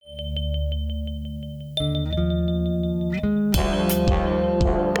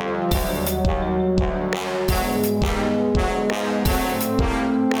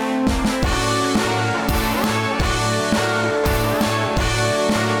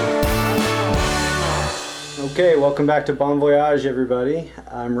Okay, welcome back to Bon Voyage, everybody.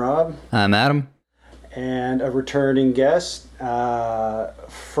 I'm Rob. I'm Adam. And a returning guest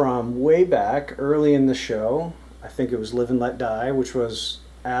from way back early in the show. I think it was Live and Let Die, which was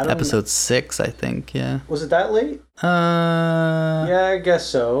Adam. Episode 6, I think, yeah. Was it that late? Yeah, I guess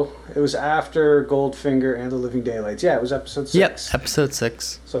so. It was after Goldfinger and The Living Daylights. Yeah, it was episode 6. Yep, episode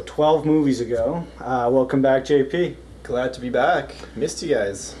 6. So 12 movies ago. Welcome back, JP. Glad to be back. Missed you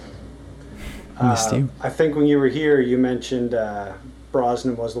guys. Missed you. I think when you were here, you mentioned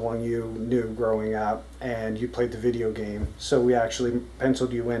Brosnan was the one you knew growing up, and you played the video game. So we actually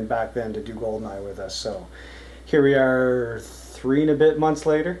penciled you in back then to do GoldenEye with us. So here we are 3 and a bit months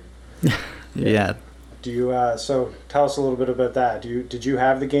later. Yeah. Do you? So tell us a little bit about that. Did you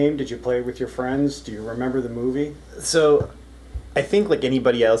have the game? Did you play it with your friends? Do you remember the movie? So I think like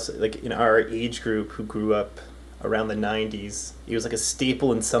anybody else, like in our age group who grew up around the 90s, it was like a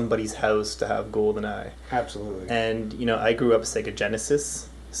staple in somebody's house to have GoldenEye. Absolutely. And, you know, I grew up Sega Genesis,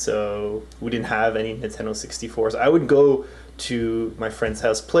 so we didn't have any Nintendo 64s. I would go to my friend's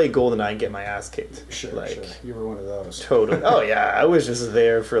house, play GoldenEye, and get my ass kicked. Sure. You were one of those. Totally. Oh, yeah. I was just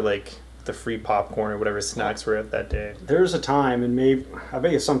there for, like, the free popcorn or whatever snacks were at that day. There's a time, and maybe, I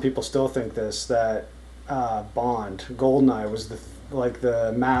bet you some people still think this, that Bond, GoldenEye, was the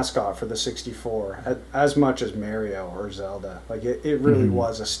mascot for the 64, as much as Mario or Zelda. Like it really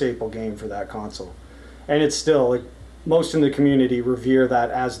was a staple game for that console, and it's still like most in the community revere that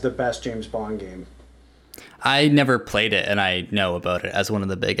as the best James Bond game. I never played it, and I know about it as one of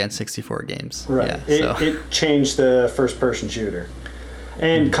the big N64 games. Right. Yeah, it changed the first-person shooter,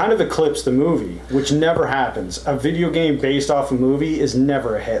 and kind of eclipsed the movie, which never happens. A video game based off a movie is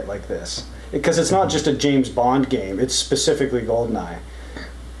never a hit like this. Because it's not just a James Bond game; it's specifically GoldenEye,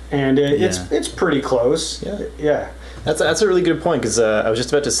 and it's pretty close. Yeah. That's a really good point, because I was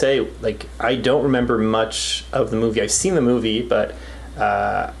just about to say, like, I don't remember much of the movie. I've seen the movie, but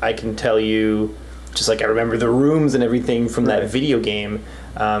I can tell you, just like I remember the rooms and everything from that video game,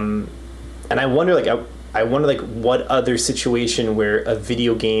 and I wonder, what other situation where a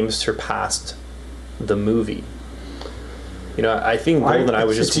video game surpassed the movie. You know, I think GoldenEye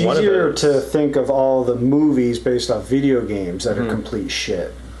was just one of those. It's easier to think of all the movies based off video games that are complete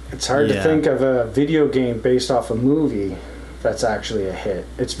shit. It's hard to think of a video game based off a movie that's actually a hit.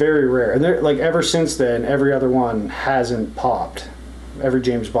 It's very rare. And ever since then, every other one hasn't popped. Every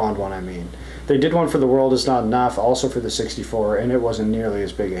James Bond one, I mean. They did one for The World Is Not Enough, also for the 64, and it wasn't nearly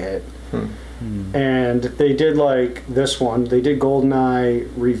as big a hit. And they did this one. They did GoldenEye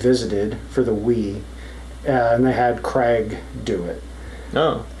Revisited for the Wii. And they had Craig do it.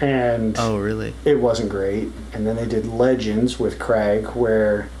 Oh. And really? It wasn't great. And then they did Legends with Craig,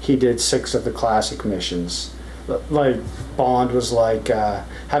 where he did 6 of the classic missions. Like Bond was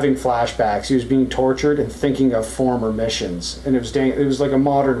having flashbacks. He was being tortured and thinking of former missions. And it was like a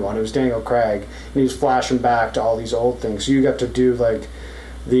modern one. It was Daniel Craig, and he was flashing back to all these old things. So you got to do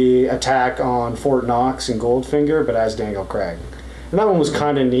the attack on Fort Knox and Goldfinger, but as Daniel Craig. And that one was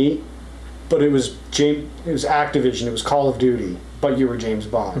kind of neat. But it was Activision. It was Call of Duty, but you were James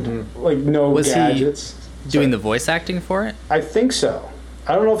Bond. No gadgets. Was he doing the voice acting for it? I think so.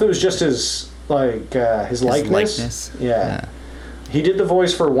 I don't know if it was just his likeness. Yeah. He did the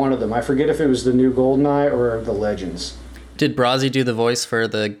voice for one of them. I forget if it was the new GoldenEye or the Legends. Did Brazzy do the voice for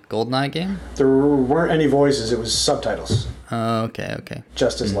the GoldenEye game? There weren't any voices. It was subtitles. Oh, okay.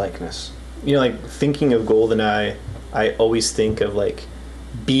 Just his likeness. You know, thinking of GoldenEye, I always think of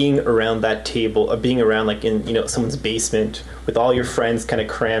being around that table, or being around in someone's basement with all your friends kind of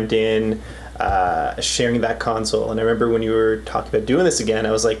crammed in, sharing that console. And I remember when you were talking about doing this again,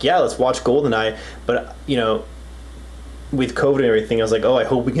 I was like, yeah, let's watch GoldenEye. But with COVID and everything, I was like, oh, I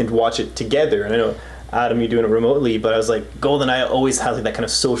hope we can watch it together. And I know, Adam, you're doing it remotely, but I was like, GoldenEye always has that kind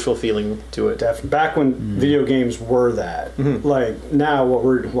of social feeling to it. Definitely. Back when video games were that.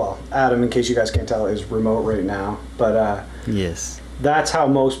 Now Adam, in case you guys can't tell, is remote right now. But yes. That's how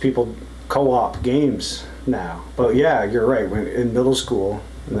most people co-op games now. But yeah, you're right. When in middle school,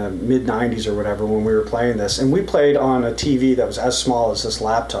 in the mid-90s or whatever, when we were playing this, and we played on a TV that was as small as this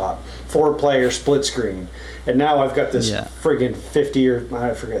laptop, 4-player split screen. And now I've got this friggin'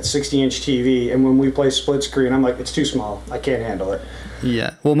 60-inch TV, and when we play split screen, I'm like, it's too small. I can't handle it.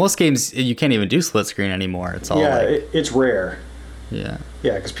 Yeah. Well, most games, you can't even do split screen anymore. It's all it's rare. Yeah.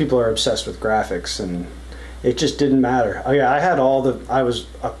 Yeah, because people are obsessed with graphics, and it just didn't matter. Oh yeah, I was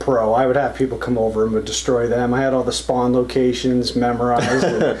a pro. I would have people come over and would destroy them. I had all the spawn locations memorized.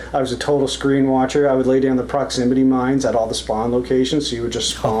 I was a total screen watcher. I would lay down the proximity mines at all the spawn locations, so you would just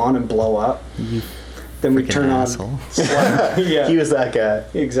spawn and blow up. Then we turn asshole. on. Yeah, he was that guy.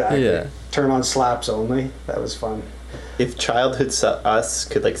 Exactly. Yeah. turn on slaps only. That was fun. If us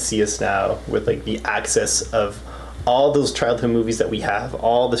could like see us now with like the access of all those childhood movies that we have,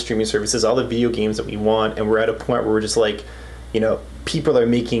 all the streaming services, all the video games that we want, and we're at a point where we're just like, people are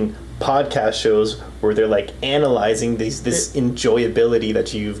making podcast shows where they're like analyzing this enjoyability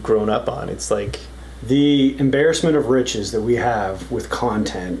that you've grown up on. It's like the embarrassment of riches that we have with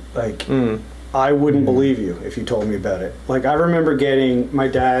content. Like, I wouldn't believe you if you told me about it. Like, I remember my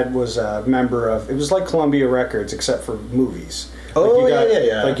dad was a member of, it was like Columbia Records except for movies. Oh, like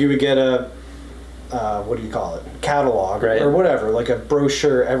yeah. Like, you would get a, what do you call it? Catalog, right, or whatever, like a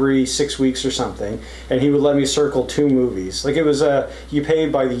brochure every 6 weeks or something. And he would let me circle 2 movies. Like, it was you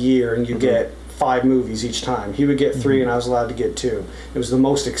paid by the year and you get 5 movies each time. He would get 3 and I was allowed to get 2. It was the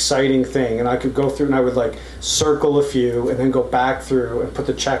most exciting thing, and I could go through and I would like circle a few and then go back through and put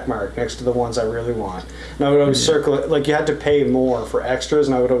the check mark next to the ones I really want. And I would always circle it, like you had to pay more for extras,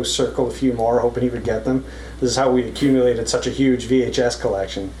 and I would always circle a few more hoping he would get them. This is how we accumulated such a huge VHS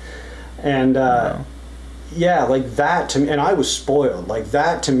collection. And yeah, like that to me, and I was spoiled. Like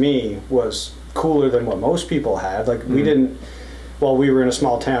that to me was cooler than what most people had. Like we didn't. Well, we were in a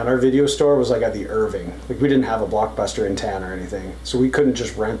small town. Our video store was like at the Irving. Like we didn't have a Blockbuster in town or anything, so we couldn't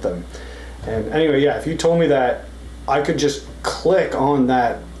just rent them. And anyway, yeah, if you told me that I could just click on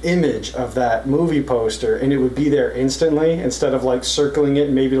that image of that movie poster and it would be there instantly instead of like circling it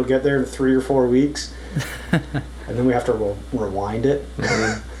and maybe it'll get there in 3 or 4 weeks, and then we have to rewind it.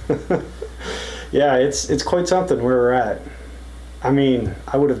 Yeah, it's quite something where we're at. I mean,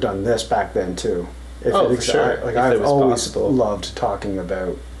 I would have done this back then too. For sure. Like, if I've always possible. loved talking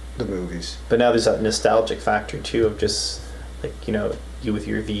about the movies. But now there's that nostalgic factor too of just like you with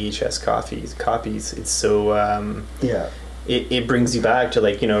your VHS copies. It's so it brings you back to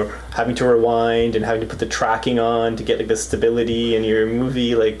like having to rewind and having to put the tracking on to get like the stability in your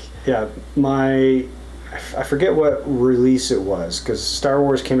movie. Like I forget what release it was because Star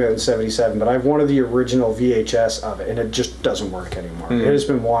Wars came out in '77, but I have one of the original VHS of it, and it just doesn't work anymore. It has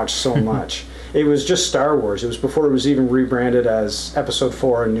been watched so much. It was just Star Wars. It was before it was even rebranded as Episode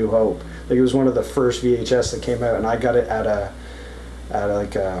 4 and New Hope. Like it was one of the first VHS that came out, and I got it at a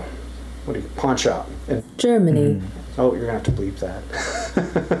pawn shop in Germany. Oh, you're gonna have to bleep that.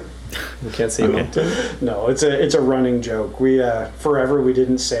 You can't say Moncton? No, it's a running joke. We forever we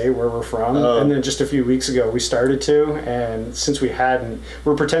didn't say where we're from, and then just a few weeks ago we started to, and since we hadn't,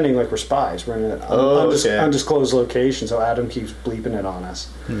 we're pretending like we're spies. We're in an undisclosed location, so Adam keeps bleeping it on us.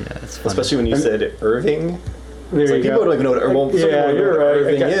 Yeah, it's funny. Especially when you said Irving. There it's you like go. people don't even know what you're right.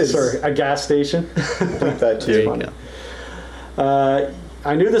 Irving is. Sorry, a gas station. Bleep that too. There you go.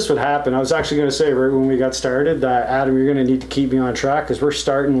 I knew this would happen. I was actually going to say right when we got started that, Adam, you're going to need to keep me on track because we're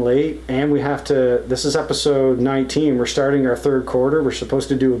starting late and we have to, this is episode 19. We're starting our 3rd quarter. We're supposed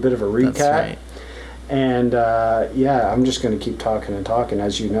to do a bit of a recap. That's right. And I'm just going to keep talking and talking,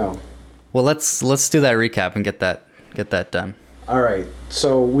 as you know. Well, let's do that recap and get that done. All right.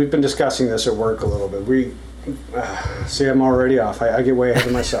 So we've been discussing this at work a little bit. See, I'm already off. I get way ahead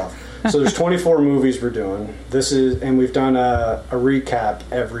of myself. So there's 24 movies we're doing. And we've done a recap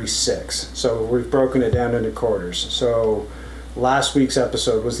every 6. So we've broken it down into quarters. So last week's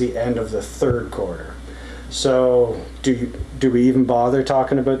episode was the end of the 3rd quarter. So do we even bother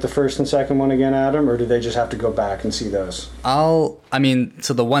talking about the first and second one again, Adam, or do they just have to go back and see those? So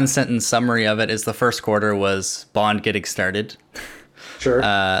the 1-sentence summary of it is the first quarter was Bond getting started. Sure.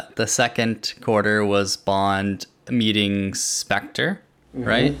 The second quarter was Bond meeting Spectre.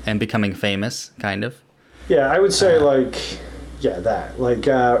 Right? And becoming famous, kind of. Yeah, I would say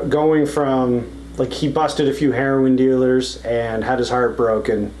going from, like, he busted a few heroin dealers and had his heart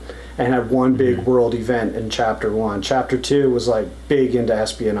broken and had one big world event in chapter 1. Chapter 2 was like big into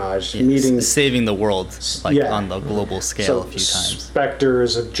espionage, meeting, saving the world on the global scale a few times. Spectre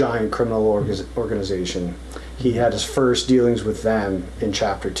is a giant criminal organization. He had his first dealings with them in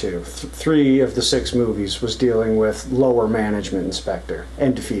chapter 2. 3 of the 6 movies was dealing with lower management in Spectre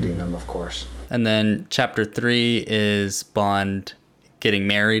and defeating them, of course. And then chapter 3 is Bond getting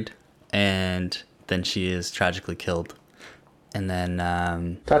married, and then she is tragically killed. And then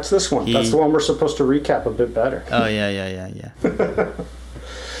that's this one. That's the one we're supposed to recap a bit better. Oh yeah.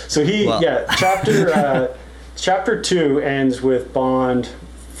 So chapter 2 ends with Bond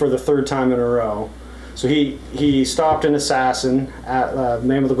for the 3rd time in a row. So he stopped an assassin at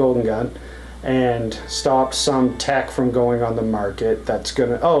name of the Golden Gun and stopped some tech from going on the market that's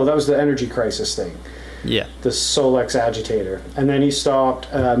gonna that was the energy crisis thing. Yeah. The Solex agitator. And then he stopped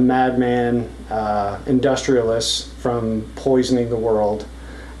a madman industrialist from poisoning the world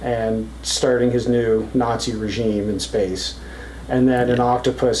and starting his new Nazi regime in space. And then in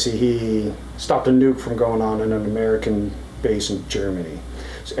Octopussy, he stopped a nuke from going on in an American base in Germany.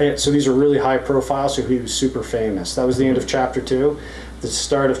 So these are really high profile, so he was super famous. That was the end of chapter 2. The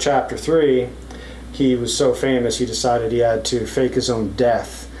start of chapter 3, he was so famous he decided he had to fake his own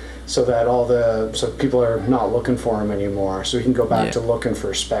death so that so people are not looking for him anymore, so he can go back to looking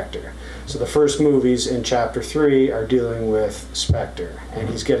for Spectre. So the first movies in chapter 3 are dealing with Spectre, and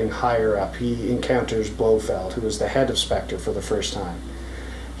he's getting higher up. He encounters Blofeld, who is the head of Spectre for the first time.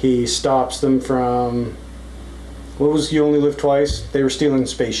 He stops them from... What was You Only Live Twice? They were stealing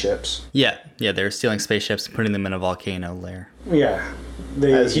spaceships. Yeah, they were stealing spaceships and putting them in a volcano lair. Yeah.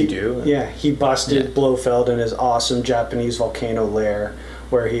 As you do. Yeah, he busted Blofeld in his awesome Japanese volcano lair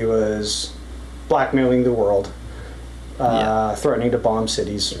where he was blackmailing the world, threatening to bomb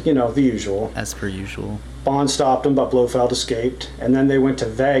cities, the usual. As per usual. Bond stopped him, but Blofeld escaped. And then they went to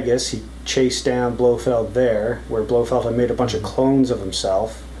Vegas. He chased down Blofeld there, where Blofeld had made a bunch of clones of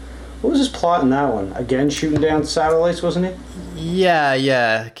himself. What was his plot in that one? Again, shooting down satellites, wasn't he?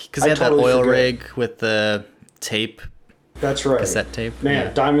 Yeah. Because they had that oil rig with the tape. That's right. Cassette tape.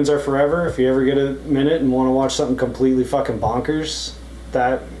 Man, Diamonds Are Forever. If you ever get a minute and want to watch something completely fucking bonkers,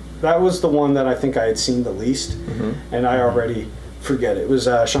 that was the one that I think I had seen the least, and I already forget it. It was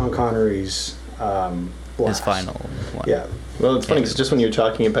Sean Connery's blast. His final one. Yeah. Well, it's funny because just when you were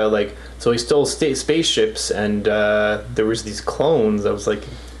talking about so he stole spaceships and there was these clones, I was like,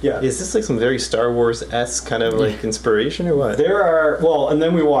 is this like some very Star Wars-esque kind of inspiration or what? There are, and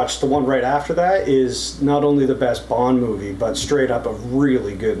then we watched the one right after that is not only the best Bond movie, but straight up a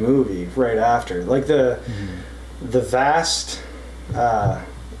really good movie right after. Like the vast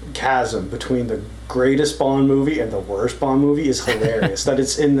chasm between the greatest Bond movie and the worst Bond movie is hilarious. That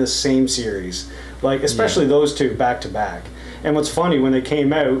it's in the same series, especially those two back to back. And what's funny, when they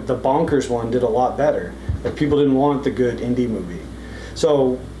came out, the bonkers one did a lot better. People didn't want the good indie movie.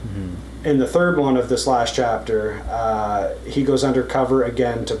 So in the third one of this last chapter, he goes undercover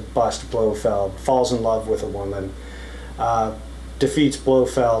again to bust Blofeld, falls in love with a woman, defeats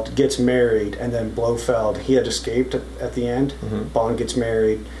Blofeld, gets married, and then Blofeld, he had escaped at the end. Bond gets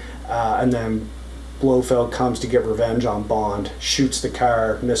married, and then Blofeld comes to get revenge on Bond, shoots the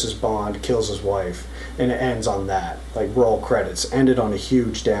car, misses Bond, kills his wife, and it ends on that. Roll credits. Ended on a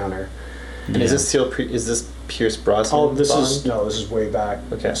huge downer. And is this still is this Pierce Brosnan? Oh, this is way back.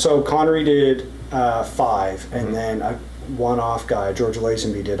 Okay. So Connery did 5, and then a one-off guy, George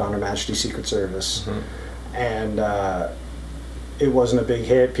Lazenby, did On Her Majesty's Secret Service, and it wasn't a big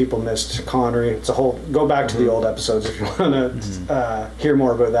hit. People missed Connery. It's a whole. Go back to the old episodes if you want to hear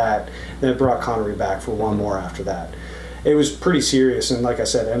more about that. Then it brought Connery back for one more after that. It was pretty serious, and like I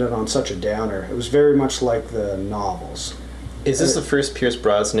said, ended on such a downer. It was very much like the novels. Is this the first Pierce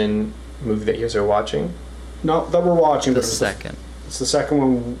Brosnan movie that you guys are watching? No, that we're watching. The second. It's the second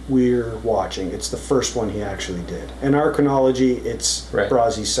one we're watching. It's the first one he actually did. In our chronology, it's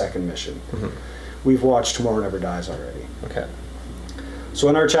Brazi's second mission. We've watched Tomorrow Never Dies already. Okay. So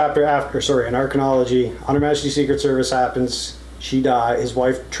in our in our chronology, On Her Majesty's Secret Service happens. She dies. His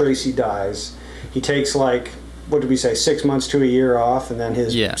wife Tracy dies. He takes 6 months to a year off, and then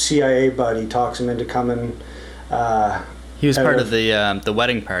his CIA buddy talks him into coming. He was part of the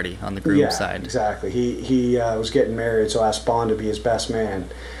wedding party on the groom's side. Exactly. He was getting married, so asked Bond to be his best man.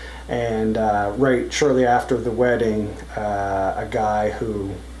 And right shortly after the wedding, a guy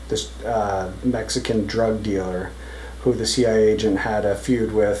this Mexican drug dealer, who the CIA agent had a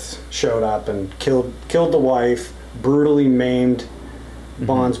feud with, showed up and killed the wife, brutally maimed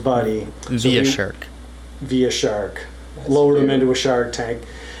Bond's buddy. Via shark. Lowered him into a shark tank.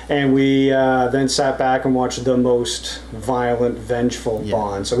 And we then sat back and watched the most violent, vengeful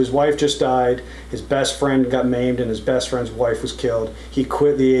Bond. So his wife just died, his best friend got maimed, and his best friend's wife was killed. He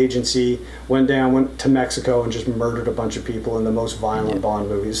quit the agency, went to Mexico, and just murdered a bunch of people in the most violent Bond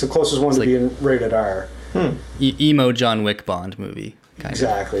movie. It's the closest one to being rated R. Emo John Wick Bond movie.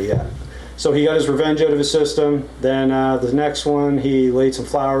 Exactly, yeah. So he got his revenge out of his system. Then the next one, he laid some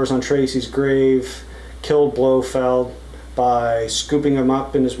flowers on Tracy's grave, killed Blofeld by scooping him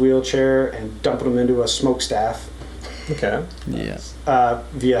up in his wheelchair and dumping him into a smokestack. Okay. Yes.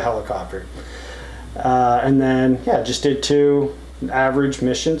 Via helicopter. And then, just did 2 average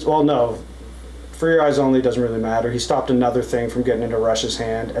missions. Well, no, For Your Eyes Only doesn't really matter. He stopped another thing from getting into Russia's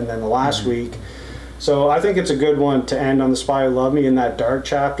hand. And then the last week, so I think it's a good one to end on The Spy Who Loved Me in that dark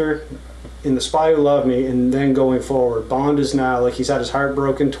chapter. In The Spy Who Loved Me, and then going forward, Bond is now, he's had his heart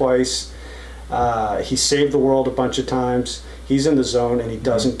broken twice. He saved the world a bunch of times. He's in the zone, and he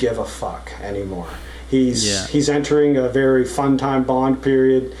doesn't give a fuck anymore. He's entering a very fun time Bond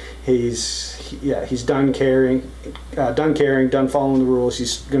period. He's done caring, done following the rules.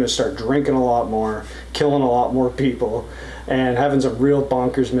 He's going to start drinking a lot more, killing a lot more people, and having some real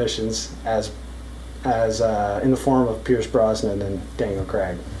bonkers missions as in the form of Pierce Brosnan and Daniel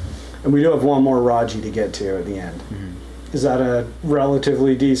Craig. And we do have one more Raji to get to at the end. Mm-hmm. Is that a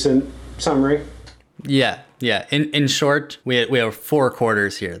relatively decent summary? Yeah. In short, we have 4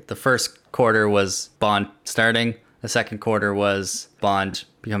 quarters here. The first quarter was Bond starting. The second quarter was Bond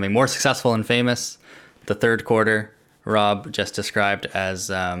becoming more successful and famous. The third quarter, Rob just described as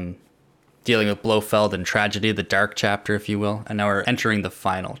dealing with Blofeld and tragedy, the dark chapter, if you will. And now we're entering the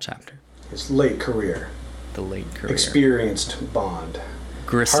final chapter. His late career. The late career. Experienced Bond.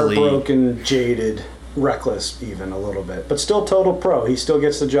 Gristly. Heartbroken, jaded, reckless even a little bit. But still total pro. He still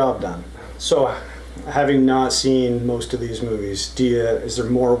gets the job done. So, having not seen most of these movies, is there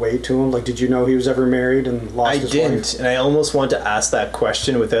more weight to him? Like, did you know he was ever married and lost his wife? I didn't, and I almost wanted to ask that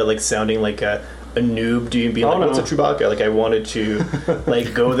question without like sounding like a noob. Do you be like, what's a Chewbacca? Like, I wanted to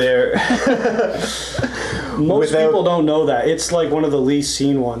like go there. Most people don't know that. It's like one of the least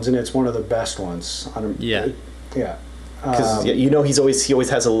seen ones, and it's one of the best ones. Yeah. Because he always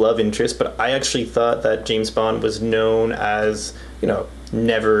has a love interest, but I actually thought that James Bond was known as,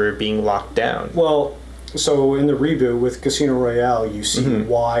 never being locked down. Well, so in the reboot with Casino Royale, you see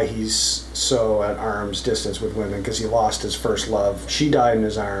why he's so at arm's distance with women, because he lost his first love. She died in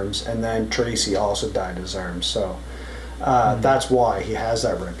his arms, and then Tracy also died in his arms. So that's why he has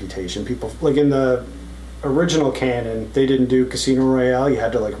that reputation. People, like in the original canon, they didn't do Casino Royale. You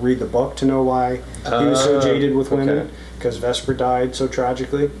had to like read the book to know why he was so jaded with women, because Vesper died so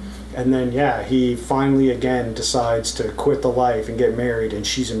tragically. And then, he finally again decides to quit the life and get married, and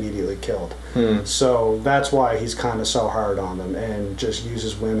she's immediately killed. So that's why he's kind of so hard on them and just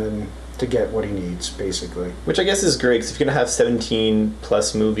uses women to get what he needs, basically. Which I guess is great, because if you're going to have 17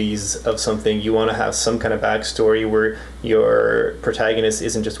 plus movies of something, you want to have some kind of backstory where your protagonist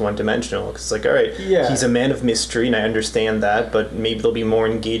isn't just one-dimensional. Because it's like, all right, he's a man of mystery, and I understand that, but maybe there'll be more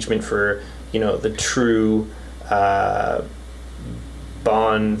engagement for, the true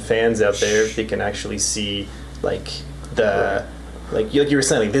Bond fans out there. If they can actually see, like you were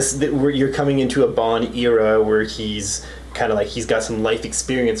saying, where you're coming into a Bond era where he's kind of like he's got some life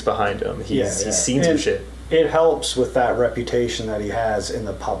experience behind him. He's seen some shit. It helps with that reputation that he has in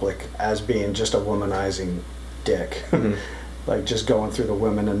the public as being just a womanizing dick. Like just going through the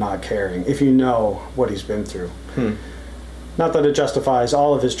women and not caring, if you know what he's been through. Not that it justifies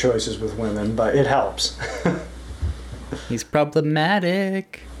all of his choices with women, but it helps. He's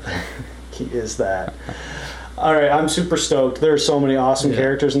problematic. He is that. All right, I'm super stoked. There are so many awesome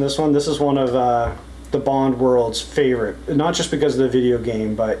characters in this one. This is one of the Bond world's favorite, not just because of the video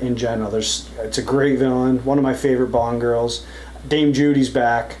game, but in general. It's a great villain. One of my favorite Bond girls. Dame Judy's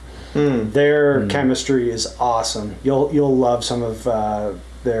back. Their chemistry is awesome. You'll love some of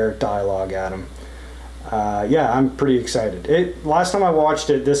their dialogue, Adam. I'm pretty excited. Last time I watched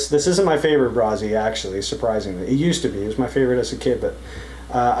it, this isn't my favorite Brazi, actually, surprisingly. It used to be. It was my favorite as a kid, but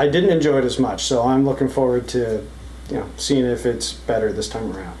I didn't enjoy it as much, so I'm looking forward to seeing if it's better this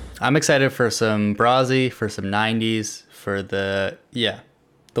time around. I'm excited for some Brazi, for some 90s, for the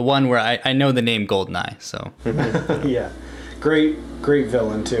one where I know the name GoldenEye, so. Great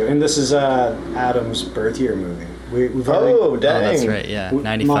villain, too. And this is Adam's birth year movie. We've already, dang. Oh, that's right,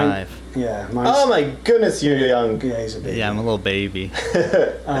 95. Oh my goodness, you're young. Yeah, he's a baby. Yeah, I'm a little baby.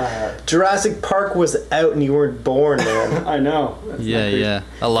 Jurassic Park was out and you weren't born, man. I know. Yeah.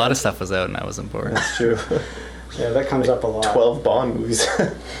 A lot of stuff was out and I wasn't born. That's true. Yeah, that comes up a lot. 12 Bond movies.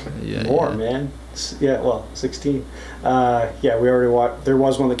 More, man. 16. We already watched. There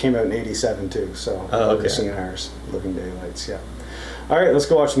was one that came out in 87 too, so we've seen ours. Living Daylights, All right, let's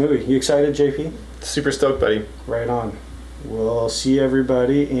go watch the movie. You excited, JP? Super stoked, buddy. Right on. We'll see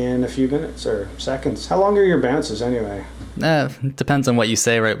everybody in a few minutes or seconds. How long are your bounces anyway? Depends on what you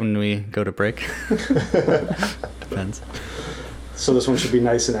say right when we go to break. Depends. So this one should be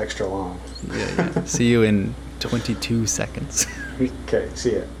nice and extra long. Yeah. See you in 22 seconds. Okay,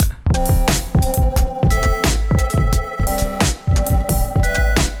 see ya.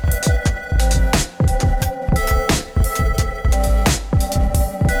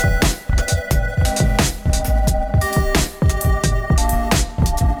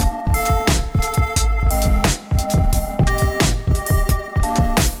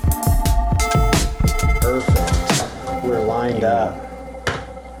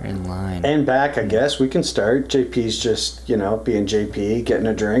 And back, I guess we can start. JP's just, being JP, getting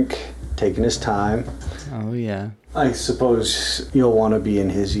a drink, taking his time. Oh, yeah. I suppose you'll want to be in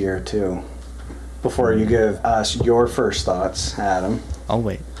his ear, too. before you give us your first thoughts, Adam. I'll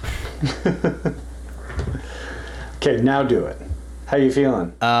wait. Okay, now do it. How you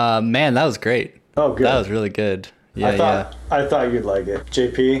feeling? Man, that was great. Oh, good. That was really good. Yeah, I thought you'd like it.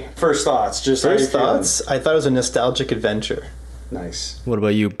 JP, first thoughts. Just how you First feeling? thoughts, I thought it was a nostalgic adventure. Nice. What about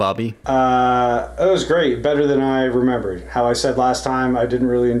you, Bobby? It was great. Better than I remembered. How I said last time, I didn't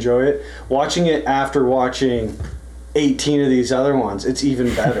really enjoy it. Watching it after watching 18 of these other ones, it's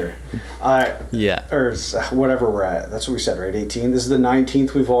even better. Yeah. Or whatever we're at. That's what we said, right? 18. This is the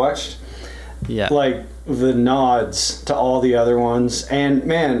 19th we've watched. Yeah. Like the nods to all the other ones. And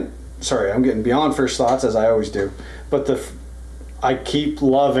man, sorry, I'm getting beyond first thoughts as I always do. But I keep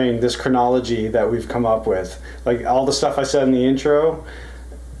loving this chronology that we've come up with. Like all the stuff I said in the intro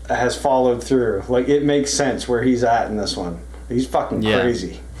has followed through. Like it makes sense where he's at in this one. He's fucking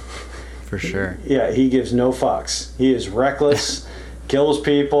crazy. For sure. Yeah, he gives no fucks. He is reckless, kills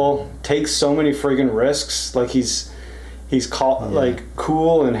people, takes so many friggin' risks. Like he's like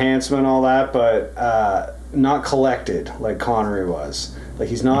cool and handsome and all that, but not collected like Connery was. Like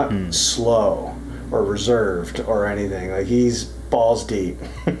he's not slow or reserved or anything. Like he's balls deep.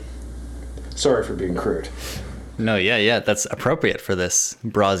 Sorry for being crude. No, yeah, that's appropriate for this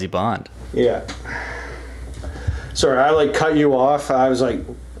Brazzy Bond. Yeah. Sorry, I like cut you off. I was like,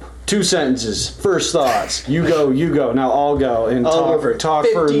 2 sentences. First thoughts. You go. Now I'll go and talk for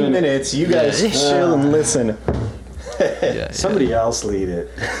 15 a minute. minutes. You guys chill and listen. Somebody else lead it.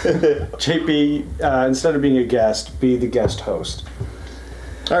 JP, instead of being a guest, be the guest host.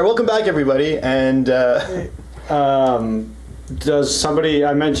 All right, welcome back, everybody. And Does somebody?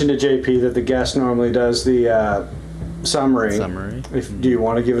 I mentioned to JP that the guest normally does the summary. Do you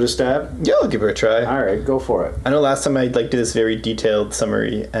want to give it a stab? yeah, I'll give it a try. All right, go for it. I know last time I did this very detailed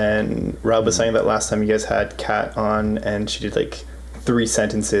summary, and Rob was saying that last time you guys had Kat on, and she did like 3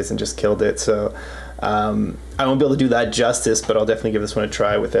 sentences and just killed it. So I won't be able to do that justice, but I'll definitely give this one a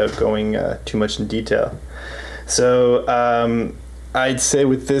try without going too much in detail. So I'd say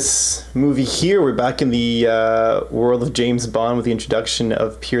with this movie here, we're back in the world of James Bond with the introduction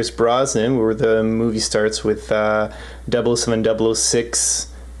of Pierce Brosnan, where the movie starts with 007-006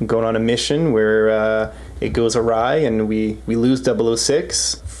 going on a mission where it goes awry and we lose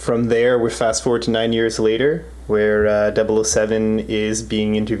 006. From there, we're fast forward to 9 years later, where 007 is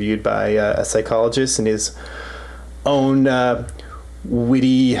being interviewed by a psychologist in his own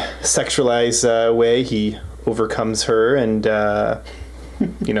witty, sexualized way. He overcomes her and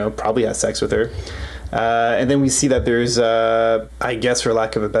probably has sex with her, and then we see that there's I guess, for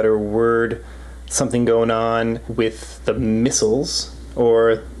lack of a better word, something going on with the missiles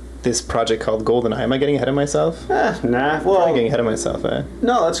or this project called GoldenEye. Am I getting ahead of myself? Nah. I'm Well, getting ahead of myself.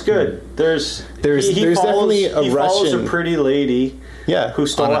 no, that's good. There's definitely a he follows Russian a pretty lady. Yeah, Who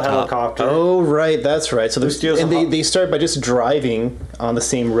stole On a the top. helicopter. Oh, right, that's right. So steals a they start by just driving on the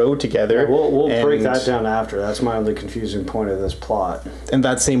same road together. We'll break and- that down after. That's my only confusing point of this plot. And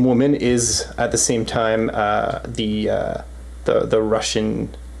that same woman is at the same time the Russian,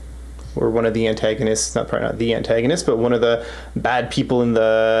 or one of the antagonists. Probably not the antagonist, but one of the bad people in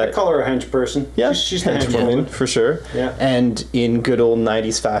the. I call her a hench person. Yeah, she's the hench henchwoman woman. for sure. Yeah. And in good old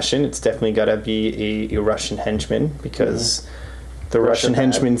 90s fashion, it's definitely got to be a Russian henchman, because the Russian bad.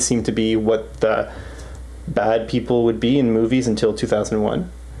 henchmen seem to be what the bad people would be in movies until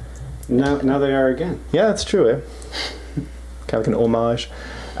 2001. Now they are again. Yeah, that's true. Kind of like an homage.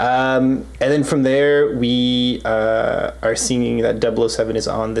 And then from there, we are seeing that 007 is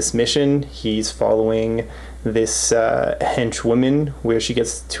on this mission. He's following this henchwoman where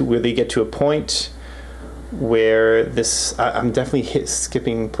they get to a point where this. I'm definitely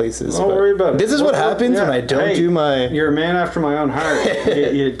skipping places. Don't worry about it. This is what happens when I don't do my. You're a man after my own heart.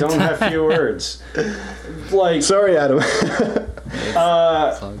 you don't have few words. Like Sorry, Adam. It's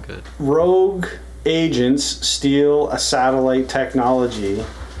all good. rogue agents steal a satellite technology,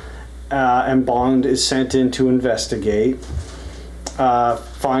 and Bond is sent in to investigate.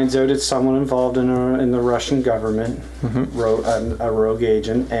 Finds out it's someone involved in the Russian government, a rogue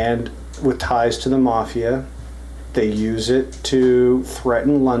agent, and with ties to the mafia. They use it to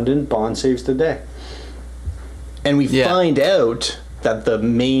threaten London. Bond saves the day. And we Yeah. find out that the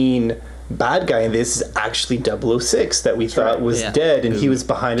main bad guy in this is actually 006 that we thought was Yeah. dead, and he Who was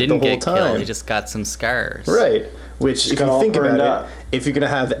behind it the Didn't whole get killed. time. He just got some scars. Right. Which, if got you all think about burned it, up. if you're going to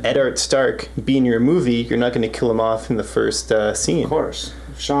have Eddard Stark be in your movie, you're not going to kill him off in the first scene. Of course,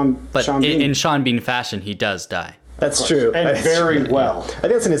 Sean But Bean. in Sean Bean fashion, he does die. That's true. and That's very true. well. I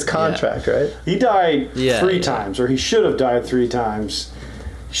think that's in his contract, right? He died Yeah, 3 yeah. times, or he should have died 3 times.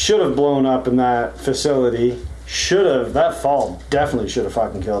 Should have blown up in that facility. that fall definitely should have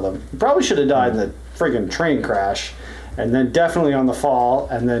fucking killed him. He probably should have died in the friggin' train crash, and then definitely on the fall,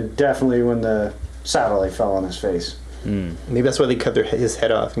 and then definitely when the satellite fell on his face. Maybe that's why they cut his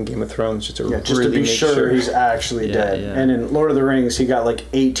head off in Game of Thrones, just to Just to be sure he's actually dead. Yeah. And in Lord of the Rings, he got like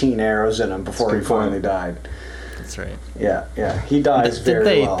 18 arrows in him before he finally died. That's right. Yeah. He dies Did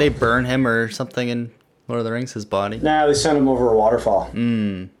very well. they burn him or something in Lord of the Rings, his body? Nah, they sent him over a waterfall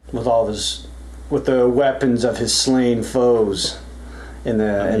with the weapons of his slain foes in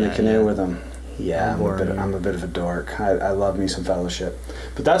the canoe with him. Yeah, I'm a bit of a dork. I love me some Fellowship,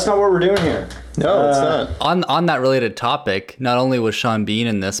 but that's not what we're doing here. No, it's not. On that related topic, not only was Sean Bean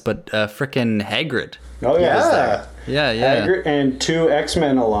in this, but frickin' Hagrid. Oh yeah, Yeah. Hagrid, and 2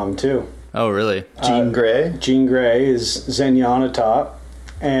 X-Men alum too. Oh really? Jean Grey. Jean Grey is Zenyatta,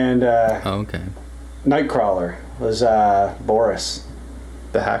 and Oh okay. Nightcrawler was Boris.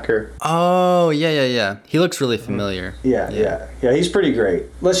 The hacker. Oh yeah. He looks really familiar. Yeah. He's pretty great.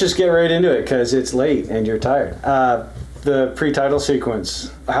 Let's just get right into it because it's late and you're tired. The pre-title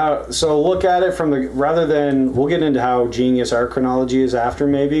sequence. So look at it from rather than we'll get into how genius our chronology is after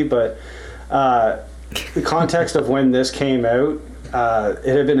maybe, but the context of when this came out,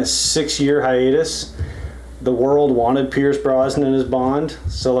 it had been a 6-year hiatus. The world wanted Pierce Brosnan as Bond,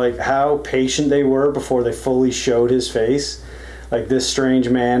 so like how patient they were before they fully showed his face. Like this strange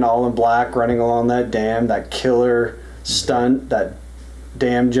man all in black running along that dam, that killer stunt, that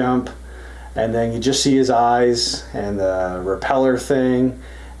dam jump, and then you just see his eyes and the repeller thing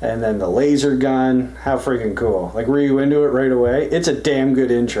and then the laser gun. How freaking cool. Like, were you into it right away? It's a damn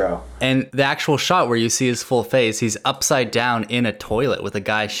good intro. And the actual shot where you see his full face, he's upside down in a toilet with a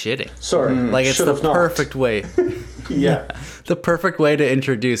guy shitting. Sorry. Like, it's the perfect way. Yeah. The perfect way to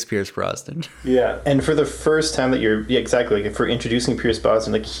introduce Pierce Brosnan. Yeah. And for the first time that exactly, like, for introducing Pierce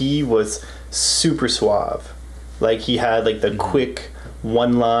Brosnan, like, he was super suave. Like, he had, like, the quick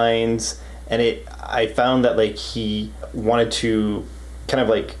one-lines, and I found that, like, he wanted to kind of,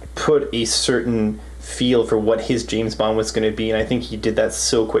 like, put a certain feel for what his James Bond was going to be, and I think he did that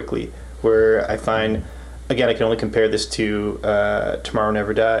so quickly, where I find, again, I can only compare this to Tomorrow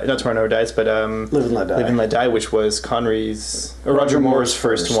Never Dies, not Tomorrow Never Dies, but Live and Let Die. Live and Let Die, which was Connery's, or Roger Moore's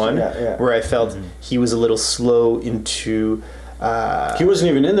first one, where I felt he was a little slow into... he wasn't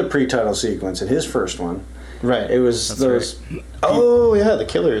even in the pre-title sequence in his first one. Right. It was That's those... right. Oh, yeah, the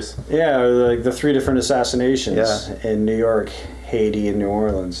killers. Yeah, like the 3 different assassinations Yeah. in New York, Haiti, and New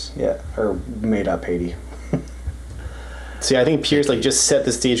Orleans. Yeah, or made up Haiti. See, I think Pierce, like, just set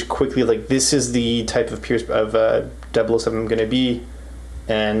the stage quickly, like, this is the type of Pierce, of 007 I'm going to be,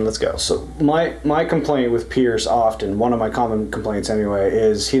 and let's go. So my complaint with Pierce often, one of my common complaints anyway,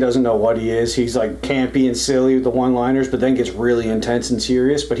 is he doesn't know what he is. He's like campy and silly with the one-liners, but then gets really intense and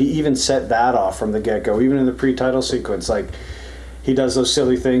serious. But he even set that off from the get-go, even in the pre-title sequence. Like, he does those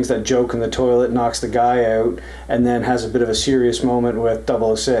silly things, that joke in the toilet, knocks the guy out, and then has a bit of a serious moment with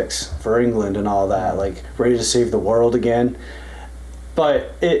 006 for England and all that, like ready to save the world again.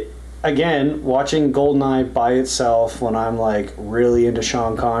 But again, watching GoldenEye by itself when I'm like really into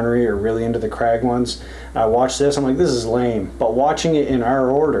Sean Connery or really into the Craig ones, I watch this, I'm like, this is lame. But watching it in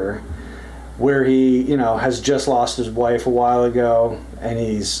our order, where he, has just lost his wife a while ago and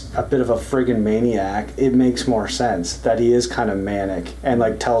he's a bit of a friggin' maniac, it makes more sense that he is kind of manic and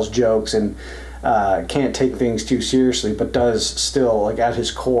like tells jokes and can't take things too seriously, but does still, like, at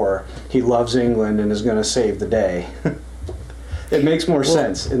his core, he loves England and is going to save the day. It makes more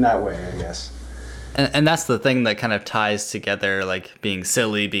sense in that way, I guess. And that's the thing that kind of ties together, like, being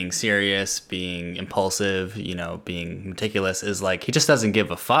silly, being serious, being impulsive, being meticulous, is like, he just doesn't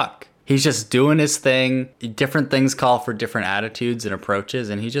give a fuck. He's just doing his thing. Different things call for different attitudes and approaches,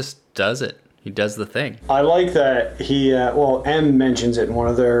 and he just does it. He does the thing. I like that he, M mentions it in one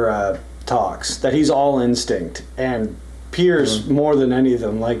of their talks, that he's all instinct. And Pierce, more than any of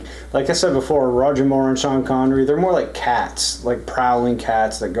them, like I said before, Roger Moore and Sean Connery, they're more like cats, like prowling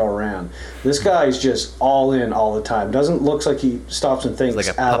cats that go around. This guy's just all in all the time. Doesn't look like he stops and thinks like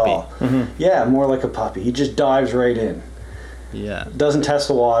a at puppy. all. Yeah, more like a puppy. He just dives right in. Yeah. Doesn't test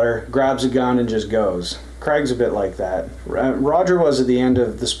the water, grabs a gun and just goes. Craig's a bit like that. Roger was at the end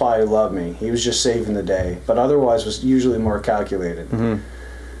of The Spy Who Loved Me. He was just saving the day, but otherwise was usually more calculated.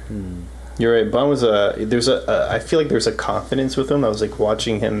 You're right. Bond was I feel like there's a confidence with him. I was like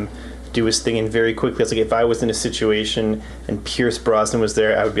watching him do his thing, and very quickly, it's like if I was in a situation and Pierce Brosnan was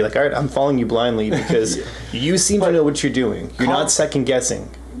there, I would be like, all right, I'm following you blindly because you seem to know what you're doing. You're not second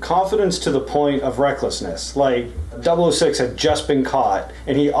guessing. Confidence to the point of recklessness. Like 006 had just been caught,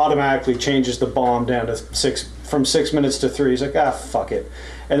 and he automatically changes the bomb down to from 6 minutes to 3. He's like, fuck it.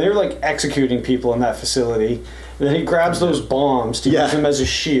 and they're like executing people in that facility. And then he grabs those bombs to use them as a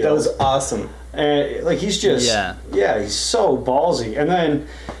shield. That was awesome. And like he's just he's so ballsy. And then,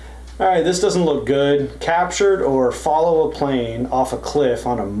 all right, this doesn't look good. Captured or follow a plane off a cliff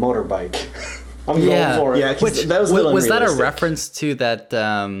on a motorbike. I'm going for it. Yeah, that was a little was that a unrealistic. reference to that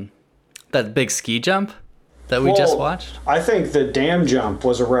that big ski jump that we just watched? I think the dam jump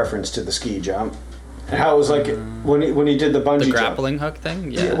was a reference to the ski jump. And how it was like when he did the bungee The grappling hook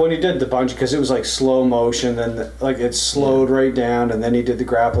thing? Yeah. when he did the bungee, because it was like slow motion, then like it slowed right down, and then he did the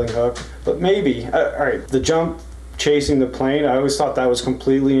grappling hook. But maybe, all right, the jump chasing the plane, I always thought that was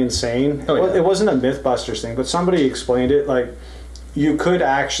completely insane. Oh, yeah. It wasn't a Mythbusters thing, but somebody explained it like you could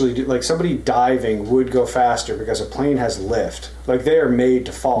actually do, like somebody diving would go faster because a plane has lift. Like they are made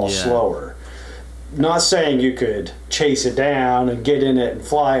to fall slower. Not saying you could chase it down and get in it and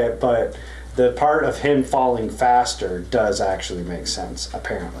fly it, but the part of him falling faster does actually make sense,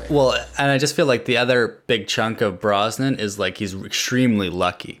 apparently. Well, and I just feel like the other big chunk of Brosnan is like he's extremely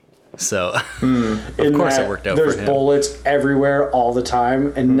lucky. So, of course it worked out for him. There's bullets everywhere all the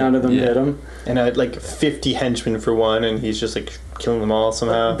time, and none of them hit him. And I had like 50 henchmen for one, and he's just like killing them all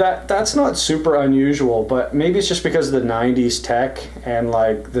somehow. That's not super unusual, but maybe it's just because of the 90s tech and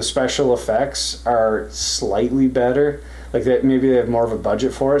like the special effects are slightly better. Like that, maybe they have more of a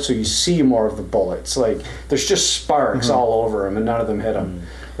budget for it, so you see more of the bullets. Like there's just sparks all over him, and none of them hit him.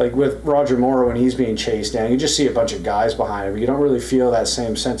 Like with Roger Moore, when he's being chased down, you just see a bunch of guys behind him. You don't really feel that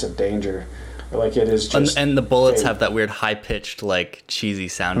same sense of danger. Like it is just. And the bullets have that weird high pitched, like cheesy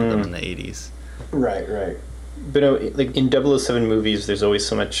sound to them in the 80s. Right. But like in 007 movies, there's always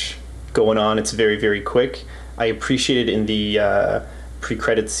so much going on. It's very, very quick. I appreciate it in the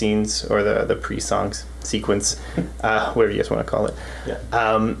pre-credit scenes or the pre-songs sequence, whatever you guys want to call it. Yeah.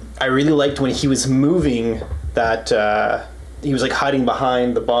 I really liked when he was moving that. He was like hiding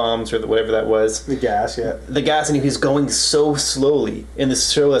behind the bombs or whatever that was. The gas, yeah. The gas, and he was going so slowly in this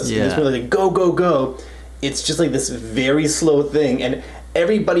show. This movie, like go, go, go. It's just like this very slow thing, and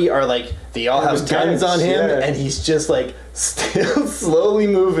everybody are like they all have guns on him, and he's just like still slowly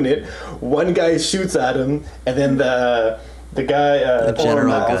moving it. One guy shoots at him, and then the guy, the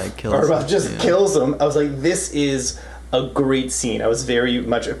general guy kills him. Just kills him. I was like, this is a great scene. I was very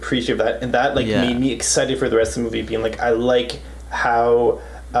much appreciative of that, and that made me excited for the rest of the movie, being like, I like how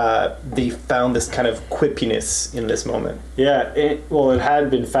they found this kind of quippiness in this moment. Yeah, it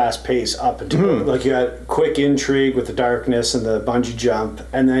had been fast paced up until like you had quick intrigue with the darkness and the bungee jump,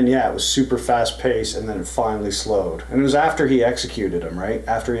 and then it was super fast paced, and then it finally slowed. And it was after he executed him, right?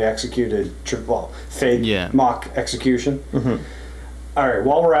 After he executed fake mock execution. All right,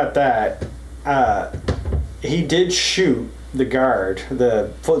 while we're at that, he did shoot the guard,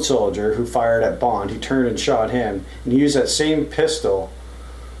 the foot soldier who fired at Bond. He turned and shot him, and he used that same pistol.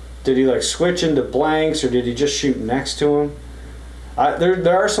 Did he like switch into blanks, or did he just shoot next to him?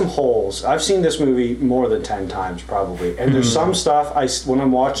 There are some holes. I've seen this movie more than 10 times probably, and there's some stuff when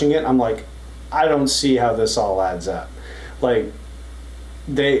I'm watching it, I'm like, I don't see how this all adds up. Like,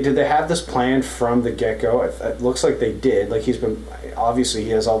 did they have this planned from the get-go? It looks like they did. Like obviously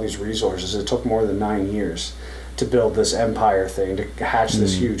he has all these resources. It took more than 9 years to build this empire thing, to hatch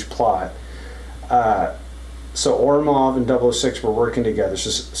this huge plot. So Ormov and 006 were working together.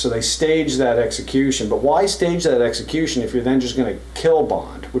 So they staged that execution. But why stage that execution if you're then just going to kill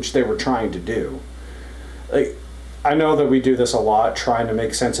Bond, which they were trying to do? Like, I know that we do this a lot, trying to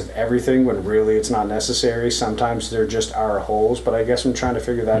make sense of everything when really it's not necessary. Sometimes there just are holes, but I guess I'm trying to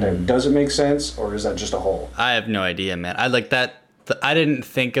figure that out. Does it make sense, or is that just a hole? I have no idea, man. I like that. I didn't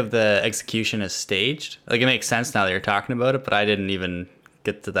think of the execution as staged. Like, it makes sense now that you're talking about it, but I didn't even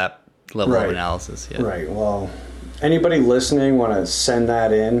get to that level of analysis yet. Right. Well, anybody listening want to send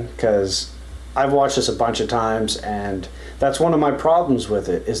that in, because I've watched this a bunch of times, and that's one of my problems with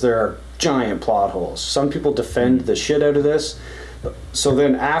it, is there are giant plot holes. Some people defend the shit out of this. So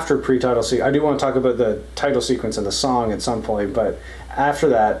then after pre-title sequence, I do want to talk about the title sequence and the song at some point, but after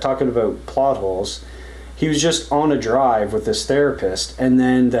that, talking about plot holes, he was just on a drive with this therapist, and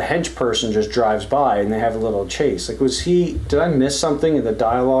then the hench person just drives by and they have a little chase. Like, did I miss something in the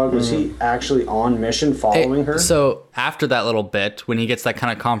dialogue? Was he actually on mission following her? So after that little bit, when he gets that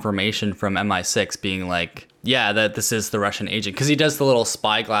kind of confirmation from MI6 being like, yeah, that this is the Russian agent, because he does the little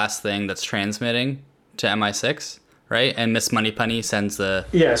spyglass thing that's transmitting to MI6, right? And Miss Moneypenny sends the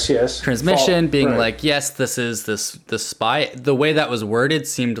transmission being like, yes, this is the spy. The way that was worded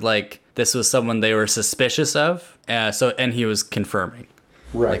seemed like this was someone they were suspicious of. And he was confirming.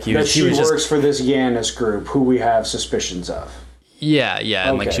 Right. Like she works for this Yanis group who we have suspicions of. Yeah,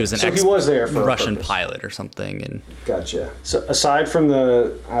 and like Okay. she was an So he was there for a Russian purpose. pilot or something, and Gotcha. So aside from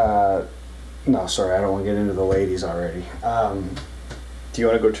no, sorry, I don't want to get into the ladies already. Do you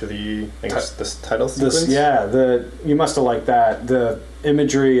want to go to the this title sequence? You must have liked that. The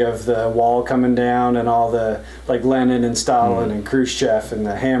imagery of the wall coming down and all the like Lenin and Stalin and Khrushchev and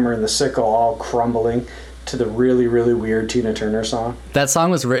the hammer and the sickle all crumbling to the really, really weird Tina Turner song. that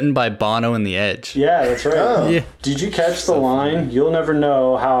song was written by Bono and The Edge. Yeah, that's right. Oh. Yeah. Did you catch the line? You'll never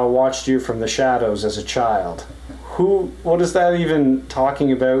know how I watched you from the shadows as a child. What is that even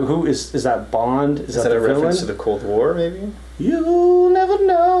talking about? Who is that Bond? Is Is that that the a reference villain? to the Cold War, maybe? You'll never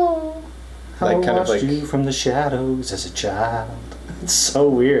know how Like, I kind of watched like- you from the shadows as a child. It's so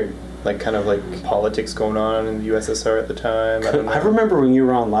weird. Like kind of like politics going on in the USSR at the time. I don't know. I remember when you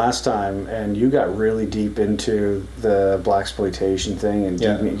were on last time and you got really deep into the blaxploitation thing, and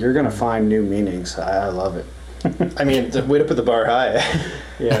Yeah. you're gonna find new meanings. I love it. I mean, the way to put the bar high.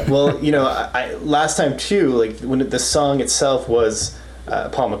 Yeah. Well, you know, I last time too, like when the song itself was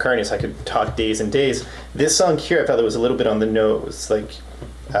Paul McCartney, so I could talk days and days. This song here, I felt it was a little bit on the nose, like.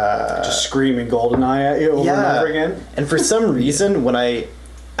 Just screaming GoldenEye at you over and over again. And for some reason, when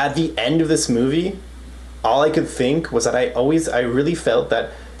at the end of this movie, all I could think was that I really felt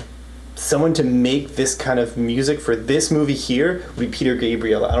that someone to make this kind of music for this movie here would be Peter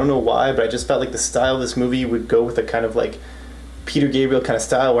Gabriel. I don't know why, but I just felt like the style of this movie would go with a kind of like Peter Gabriel kind of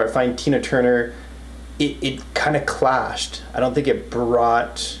style, where I find Tina Turner, it kind of clashed. I don't think it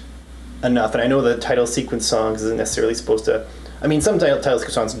brought enough. And I know the title sequence songs isn't necessarily supposed to. I mean, some title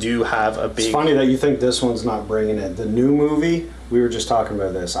sequence songs do have a big. It's funny that you think this one's not bringing it. The new movie, we were just talking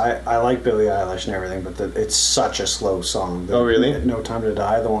about this. I like Billie Eilish and everything, but it's such a slow song. Oh, really? No Time to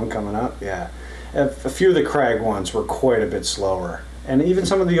Die, the one coming up, yeah. A few of the Craig ones were quite a bit slower, and even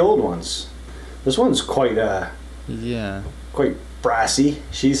some of the old ones. This one's quite Yeah. quite brassy.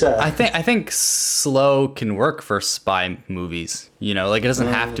 She's I think slow can work for spy movies. You know, like it doesn't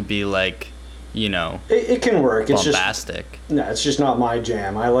have to be like, you know, it can work. It's bombastic. it's just not my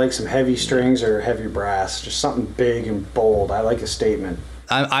jam. I like some heavy strings or heavy brass, just something big and bold. I like a statement.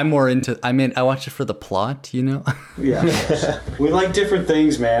 I'm more into. I mean, I watch it for the plot. You know. Yeah, we like different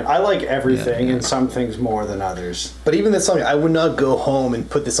things, man. I like everything, and some things more than others. But even this song, I would not go home and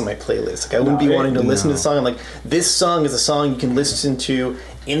put this on my playlist. Like I wouldn't be wanting to listen to the song. I'm like, this song is a song you can listen to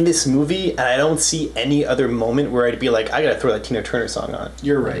in this movie, and I don't see any other moment where I'd be like, I gotta throw that Tina Turner song on.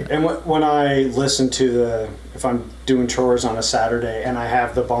 You're right. And when I listen to if I'm doing chores on a Saturday and I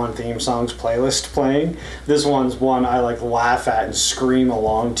have the Bond theme songs playlist playing, this one's one I like laugh at and scream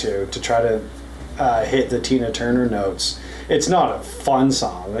along to try to hit the Tina Turner notes. It's not a fun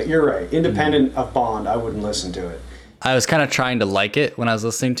song. But you're right. Independent of Bond, I wouldn't listen to it. I was kind of trying to like it when I was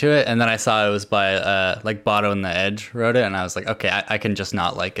listening to it, and then I saw it was by like Bono and The Edge wrote it, and I was like, okay, I can just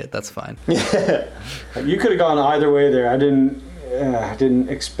not like it. That's fine. You could have gone either way there. I didn't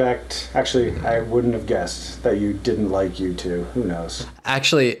expect. Actually, I wouldn't have guessed that you didn't like U2. Who knows?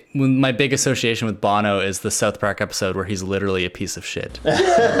 Actually, my big association with Bono is the South Park episode where he's literally a piece of shit.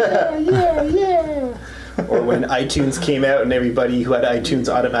 Yeah. Or when iTunes came out and everybody who had iTunes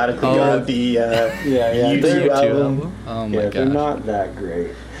automatically got the they're- YouTube album. Oh my Yeah, they're god. not that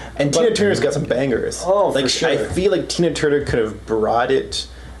great. And Tina Turner's got some bangers. Oh, for like sure. I feel like Tina Turner could have brought it.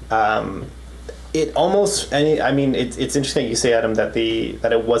 It almost. I mean, it's interesting you say, Adam, that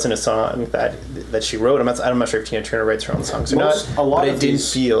it wasn't a song that she wrote. I'm not sure if Tina Turner writes her own songs or not. A lot but of it didn't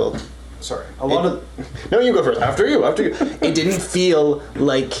these- feel. Sorry. A lot of No, you go first. After you. It didn't feel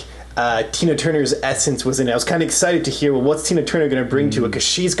like Tina Turner's essence was in it. I was kind of excited to hear, well, what's Tina Turner going to bring to it? Because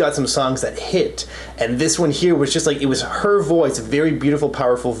she's got some songs that hit. And this one here was just like, it was her voice, a very beautiful,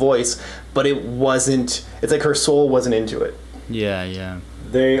 powerful voice, but it wasn't, it's like her soul wasn't into it. Yeah.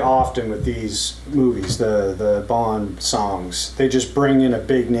 they often with these movies, the Bond songs, they just bring in a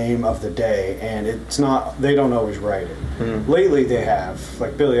big name of the day, and it's not. They don't always write it. Lately, they have.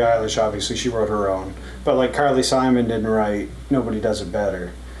 Like Billie Eilish, obviously, she wrote her own, but like Carly Simon didn't write Nobody Does It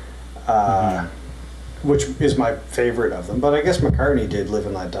Better, which is my favorite of them. But I guess McCartney did Live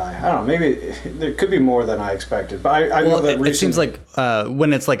and Let Die. I don't know. Maybe there could be more than I expected. But I know that it seems like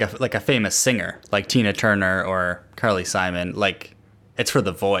when it's like a famous singer like Tina Turner or Carly Simon, like it's for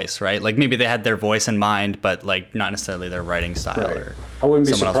the voice, right? Like maybe they had their voice in mind, but like not necessarily their writing style. Right. Or I wouldn't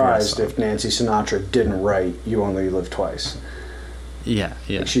be someone else wrote a surprised song. if Nancy Sinatra didn't write You Only Live Twice. Yeah.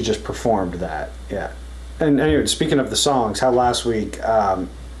 She just performed that. Yeah. And anyway, speaking of the songs, how last week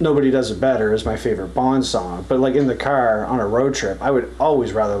Nobody Does It Better is my favorite Bond song, but like in the car on a road trip, I would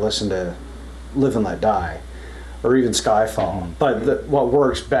always rather listen to Live and Let Die or even Skyfall. But what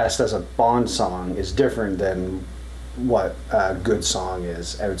works best as a Bond song is different than what a good song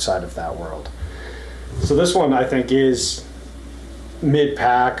is outside of that world. So this one I think is mid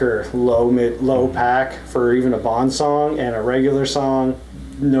pack or low pack for even a Bond song, and a regular song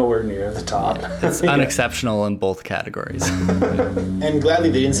nowhere near the top. It's unexceptional in both categories. And gladly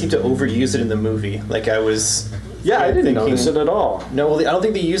they didn't seem to overuse it in the movie. Like I was. Yeah, I didn't thinking- notice it at all. No, well, I don't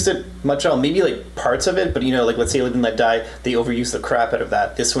think they used it much at all. Maybe like parts of it, but you know, like let's say Live and Let Die, they overused the crap out of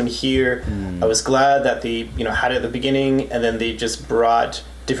that. This one here, I was glad that they, you know, had it at the beginning, and then they just brought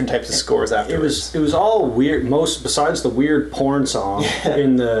different types of scores afterwards. It was all weird. Most besides the weird porn song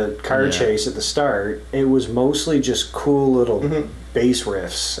in the car Yeah. chase at the start, it was mostly just cool little bass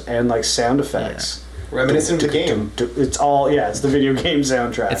riffs and like sound effects. Reminiscent of the game. It's all it's the video game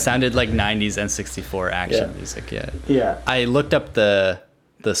soundtrack. It sounded like 90s N64 action Yeah. music, yeah. Yeah. I looked up the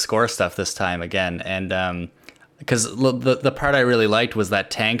score stuff this time again, and because the part I really liked was that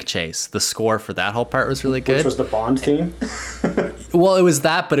tank chase. The score for that whole part was really good. Which was the Bond theme. Well, it was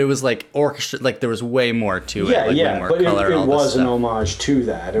that, but it was like orchestra. Like there was way more to it. Yeah, like, yeah, way more but color and it all this was an stuff. homage to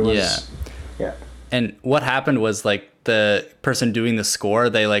that. It was, yeah. And what happened was like the person doing the score,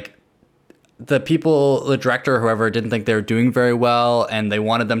 they like the people, the director or whoever didn't think they were doing very well, and they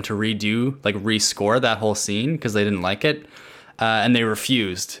wanted them to rescore that whole scene because they didn't like it, and they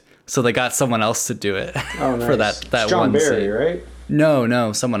refused. So they got someone else to do it Oh, nice. for that It's John one Barry, scene. right?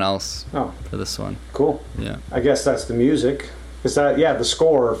 No, someone else Oh, for this one. cool. Yeah. I guess that's the music. Is that the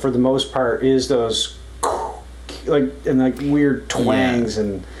score for the most part is those like and like weird twangs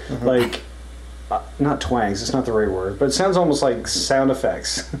and like not twangs. It's not the right word, but it sounds almost like sound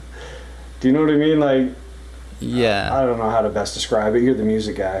effects. Do you know what I mean? Like Yeah. I don't know how to best describe it. You're the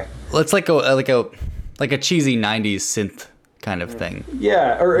music guy. Well, it's like a cheesy 90s synth kind of thing.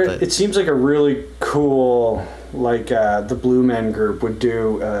 Yeah, or But- it seems like a really cool, like the Blue Men Group would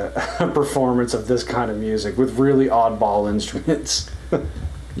do a performance of this kind of music with really oddball instruments.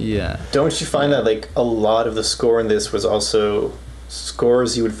 Yeah. Don't you find that like a lot of the score in this was also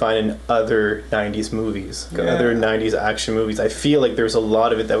scores you would find in other 90s movies, other 90s action movies? I feel like there's a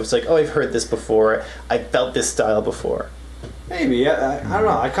lot of it that was like, oh, I've heard this before. I felt this style before. Maybe, I don't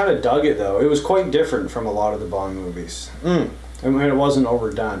know. I kind of dug it though. It was quite different from a lot of the Bond movies. I mean, it wasn't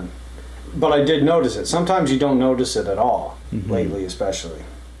overdone, but I did notice it. Sometimes you don't notice it at all. Lately, especially.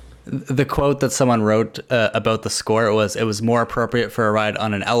 The quote that someone wrote about the score it was more appropriate for a ride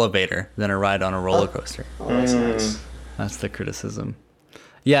on an elevator than a ride on a roller coaster. Oh, that's nice. That's the criticism.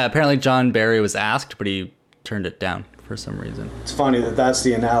 Yeah, apparently John Barry was asked, but he turned it down for some reason. It's funny that that's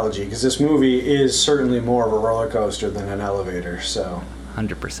the analogy because this movie is certainly more of a roller coaster than an elevator. So,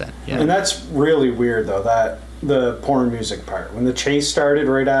 100%. Yeah. and that's really weird though. That the porn music part when the chase started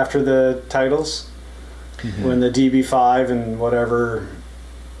right after the titles, when the DB5 and whatever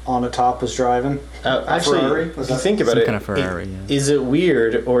on the top was driving. Actually, Ferrari? if Was you that think about some it, kind of Ferrari, yeah. is it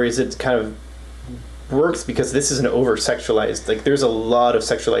weird or is it kind of works because this is an over sexualized, like there's a lot of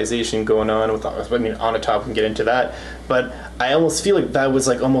sexualization going on with, I mean, on the top we can get into that, but I almost feel like that was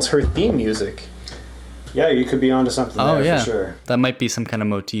like almost her theme music. Yeah, you could be onto something Oh there yeah, for sure. that might be some kind of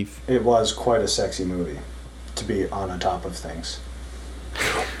motif. It was quite a sexy movie to be on top of things.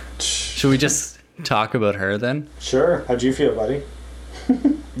 Should we just talk about her then? Sure. How'd you feel, buddy?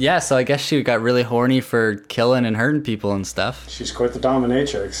 Yeah, so I guess she got really horny for killing and hurting people and stuff. She's quite the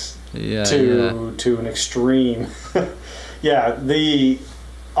dominatrix Yeah. to an extreme. Yeah,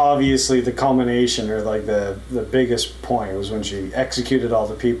 obviously the culmination or like the biggest point was when she executed all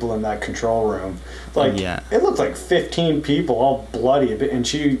the people in that control room. Like Yeah. it looked like 15 people all bloody and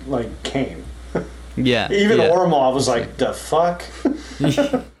she like came. Yeah. Even yeah. Ormov was like, "The fuck?"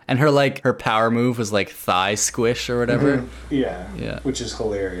 And her power move was like thigh squish or whatever. Yeah. Yeah. Which is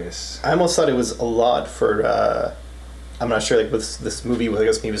hilarious. I almost thought it was a lot for, I'm not sure, like with this movie, I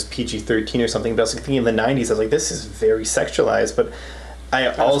guess maybe it was PG-13 or something, but I was thinking in the 90s, I was like, this is very sexualized, but I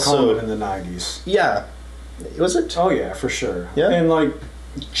That was also, common in the 90s. yeah, was it? Oh yeah, for sure. Yeah? And like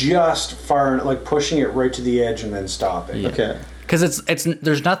just far, like pushing it right to the edge and then stopping. Yeah. Okay. Because it's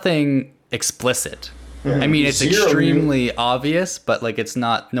there's nothing explicit. I mean, it's Zero extremely obvious, but like it's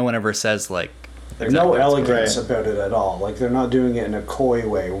not. No one ever says like. There's no exactly what's elegance right. about it at all. Like they're not doing it in a coy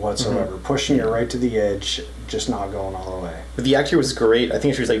way whatsoever. Pushing it right to the edge, just not going all the way. But the actor was great. I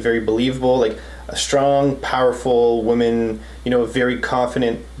think she was like very believable, like a strong, powerful woman, you know, very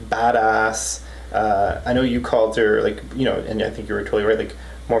confident, badass. I know you called her like, you know, and I think you were totally right, like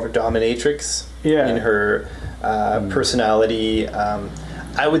more of a dominatrix Yeah. in her personality.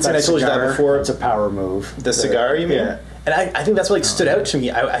 I would say, and I told you that before, It's a power move. the cigar, you mean? Yeah. And I think that's what like stood out to me.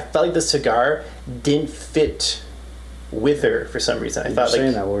 I felt like the cigar didn't fit with her for some reason. I You were thought saying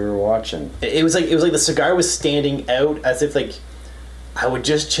like that while we were watching. it was like the cigar was standing out as if like I would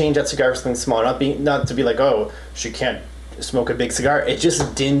just change that cigar for something small, not to be like, oh, she can't smoke a big cigar. It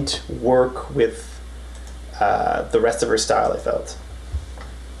just didn't work with the rest of her style, I felt.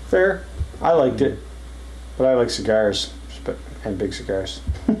 Fair. I liked it, but I like cigars and big cigars.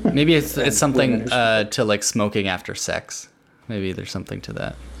 Maybe it's something women to like smoking after sex. Maybe there's something to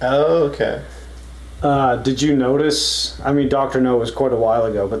that. Oh, okay. Did you notice? I mean, Dr. No was quite a while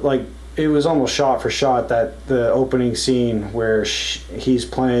ago, but like it was almost shot for shot that the opening scene where he's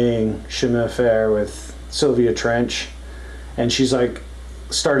playing Chemin de Fer with Sylvia Trench, and she's like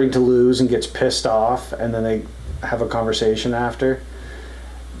starting to lose and gets pissed off, and then they have a conversation after.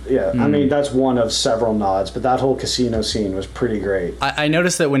 Yeah, I mean that's one of several nods, but that whole casino scene was pretty great. I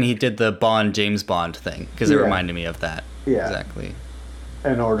noticed that when he did the James Bond thing, because it Yeah. reminded me of that. Yeah. Exactly.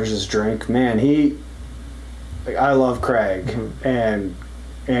 And orders his drink. Man, I love Craig and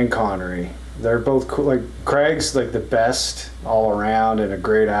Connery. They're both cool. Like Craig's like the best all around and a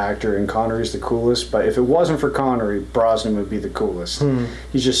great actor, and Connery's the coolest. But if it wasn't for Connery, Brosnan would be the coolest.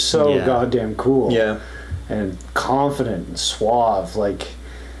 He's just so Yeah. goddamn cool. Yeah. And confident and suave. Like,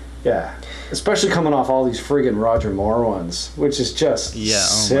 yeah. Especially coming off all these friggin' Roger Moore ones, which is just Yeah, oh my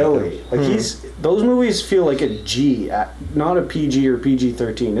silly. Like those movies feel like a G, not a PG or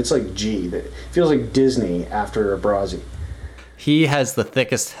PG-13. It's like G. That feels like Disney after a Brazzi. He has the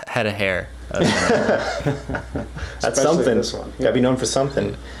thickest head of hair. That's Especially something. this one. Gotta be known for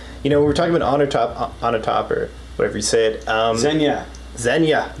something. You know, we were talking about on a top or whatever you said. Xenia.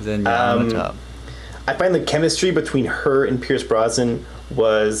 Xenia. Then on the top. I find the chemistry between her and Pierce Brosnan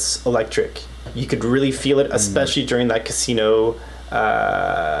was electric. You could really feel it, especially during that casino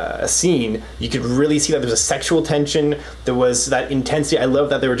scene. You could really see that there was a sexual tension. There was that intensity. I love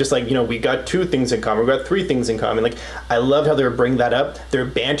that they were just like, you know, we got 2 things in common. We got 3 things in common. Like, I loved how they were bringing that up. Their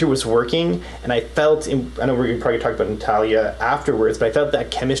banter was working, and I felt, I know we're going to probably talk about Natalia afterwards, but I felt that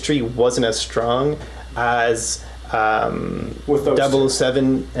chemistry wasn't as strong as With those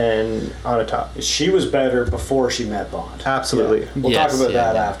 007 and On a Top. She was better before she met Bond. Absolutely. Yeah. We'll Yes, talk about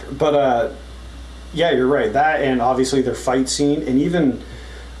yeah, that yeah. after. But yeah, you're right. That and obviously their fight scene, and even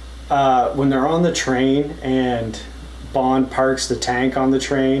when they're on the train and Bond parks the tank on the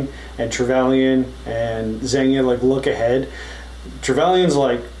train, and Trevelyan and Xenia like look ahead. Trevelyan's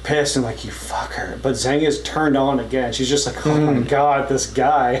like pissed and like, you fucker, but Xenia's turned on again. She's just like, oh my god, this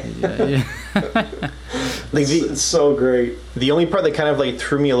guy. Yeah. Like It's so great. the only part that kind of like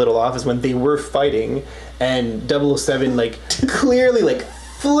threw me a little off is when they were fighting and 007 like clearly like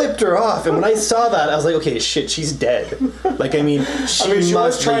flipped her off, and when I saw that I was like, okay, shit, she's dead. Like, I mean, She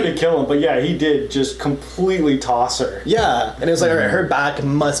was trying to kill him, but yeah, he did just completely toss her. Yeah, and it was like, all right, her back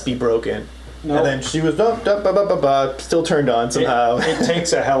must be broken. Nope. And then she was still turned on somehow. It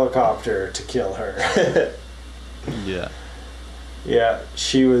takes a helicopter to kill her. Yeah. Yeah,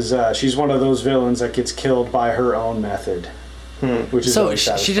 she was. She's one of those villains that gets killed by her own method, which is So always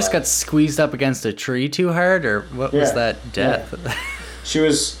she just got satisfying. squeezed up against a tree too hard, or what was Yeah, that death? She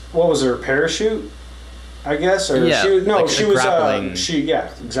was. What was her parachute? I guess, or Yeah, she was, no, like she a was. grappling- Yeah,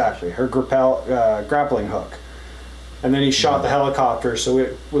 exactly. Her grappling hook, and then he shot the helicopter, so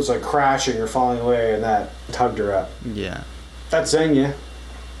it was like crashing or falling away, and that tugged her up. Yeah. That's Xenia.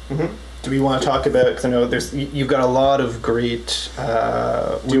 Do we want to talk about? Because I know you've got a lot of great. Do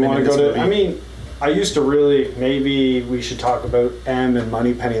you want to go to? I mean, I used to really. Maybe we should talk about M and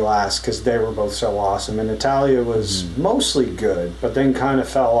Moneypenny last because they were both so awesome, and Natalia was mostly good, but then kind of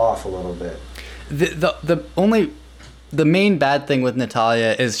fell off a little bit. The main bad thing with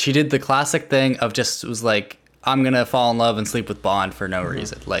Natalia is she did the classic thing of just was like, I'm gonna fall in love and sleep with Bond for no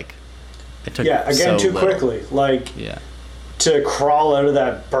reason. Like, it took Yeah, again, so too little. quickly. Like Yeah. to crawl out of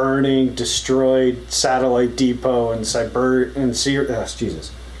that burning, destroyed satellite depot in Siberia,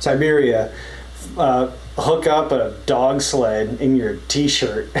 hook up a dog sled in your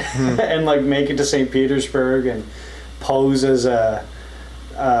t-shirt and like make it to St. Petersburg and pose as a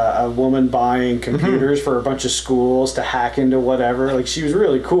woman buying computers for a bunch of schools to hack into whatever. Like, she was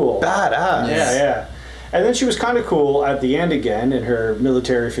really cool. badass. Yeah. And then she was kind of cool at the end again in her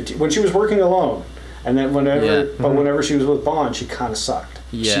military fatigue when she was working alone. And then whenever she was with Bond, she kind of sucked.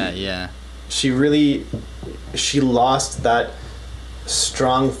 Yeah. She lost that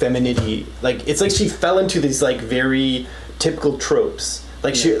strong femininity. Like, it's like she fell into these like very typical tropes.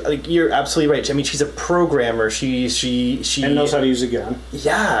 Like, you're absolutely right. I mean, she's a programmer. She And knows how to use a gun.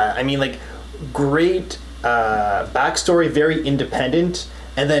 Yeah, I mean, like, great backstory, very independent,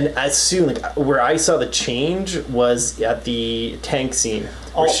 And then as soon, like where I saw the change was at the tank scene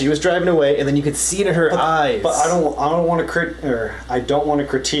where she was driving away, and then you could see it in her eyes. But I don't want to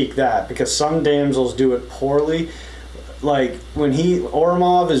critique that, because some damsels do it poorly. Like when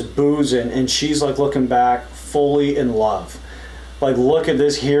Oromov is boozing and she's like looking back, fully in love. Like, look at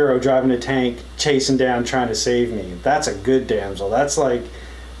this hero driving a tank, chasing down, trying to save me. That's a good damsel. That's like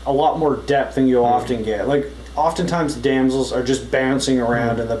a lot more depth than you often get. Like, oftentimes the damsels are just bouncing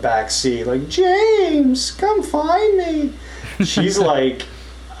around in the back seat, like, James, come find me. She's like,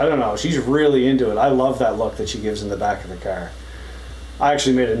 I don't know, she's really into it. I love that look that she gives in the back of the car. I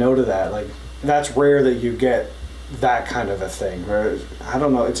actually made a note of that. Like, that's rare that you get that kind of a thing where, I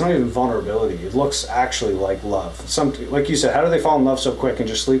don't know, it's not even vulnerability. It looks actually like love. Like you said, how do they fall in love so quick and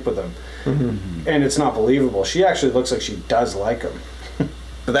just sleep with him? And it's not believable. She actually looks like she does like him.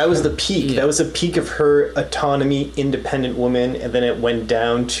 But that was the peak. That was the peak of her autonomy, independent woman, and then it went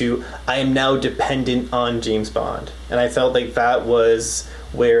down to, I am now dependent on James Bond. And I felt like that was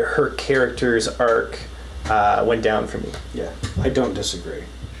where her character's arc went down for me. Yeah, I don't disagree.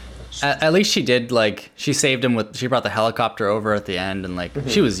 At least she did, like, she saved him she brought the helicopter over at the end, and like,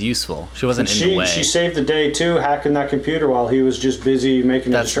 she was useful. She wasn't in the way. She saved the day too, hacking that computer while he was just busy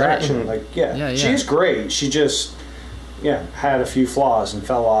making a distraction. Right. Like, she's great. She just, had a few flaws and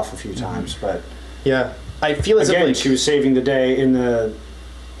fell off a few times, but I feel as again, if she was saving the day in the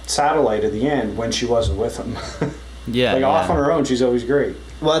satellite at the end when she wasn't with him. Off on her own, she's always great.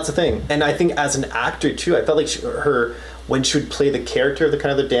 Well, that's the thing, and I think as an actor too, I felt like her when she would play the character of the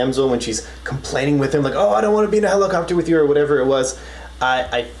kind of the damsel, when she's complaining with him, like, oh, I don't want to be in a helicopter with you, or whatever it was,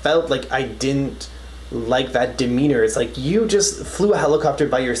 I felt like I didn't like that demeanor. It's like, you just flew a helicopter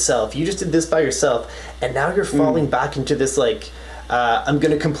by yourself, you just did this by yourself, and now you're falling back into this, like, I'm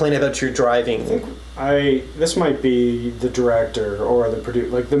going to complain about your driving. This might be the director or the producer,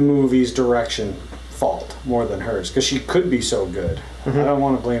 like the movie's direction fault more than hers, because she could be so good. I don't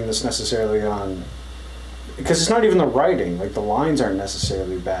want to blame this necessarily on, because it's not even the writing. Like, the lines aren't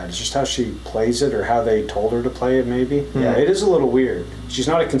necessarily bad. It's just how she plays it, or how they told her to play it, maybe. Yeah, it is a little weird. She's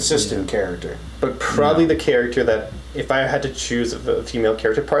not a consistent character. But probably the character that, if I had to choose a female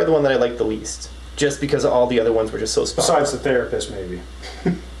character, probably the one that I liked the least. Just because all the other ones were just so spot on. Besides the therapist, maybe.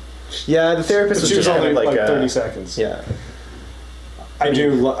 Yeah, the therapist was she was just only kind of like 30 seconds. Yeah.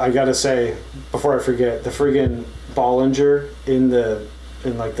 I gotta say, before I forget, the friggin' Bollinger in the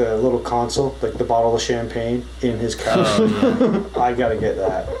little console, like the bottle of champagne in his car. I gotta get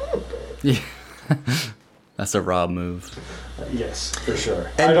that. Yeah. That's a Rob move. Yes, for sure.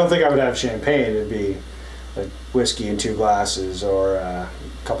 And I don't think I would have champagne. It'd be like whiskey in 2 glasses, or a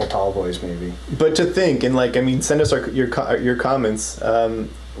couple tall boys maybe. But to think, and like, I mean, send us your comments.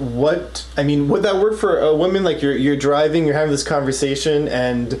 Would that work for a woman? Like, you're driving, you're having this conversation,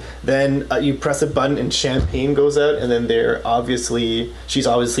 and then you press a button and champagne goes out, and then she's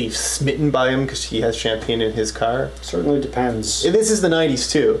obviously smitten by him because he has champagne in his car. Certainly depends. This is the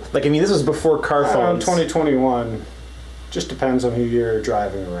 90s too. Like, I mean, this was before car phones. 2021. Just depends on who you're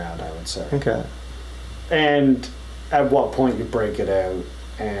driving around, I would say. Okay. And at what point you break it out.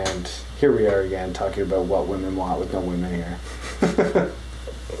 And here we are again talking about what women want with no women here.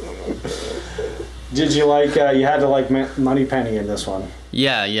 Did you like, you had to like Moneypenny in this one?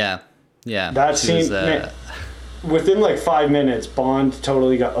 Yeah. That scene, within like 5 minutes, Bond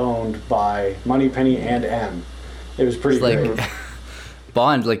totally got owned by Moneypenny and M. It was pretty great.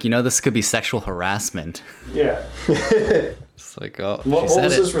 Bond, like, this could be sexual harassment. Yeah. It's like, oh, what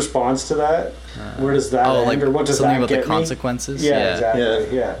was his response to that? Where does that end? Like, or what does something that about get the consequences? Yeah,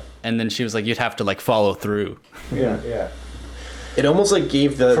 exactly. Yeah. And then she was like, you'd have to like follow through. Yeah. It almost like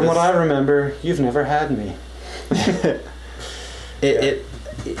gave From what I remember, you've never had me.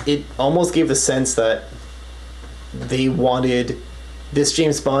 It almost gave the sense that they wanted this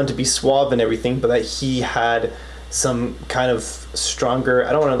James Bond to be suave and everything, but that he had some kind of stronger,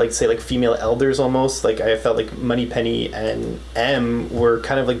 I don't want to like say like female elders almost. Like, I felt like Moneypenny and M were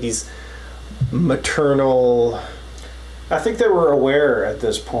kind of like these maternal. I think they were aware at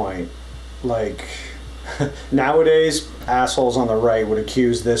this point. Like, nowadays, assholes on the right would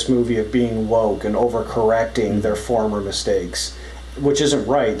accuse this movie of being woke and overcorrecting their former mistakes, which isn't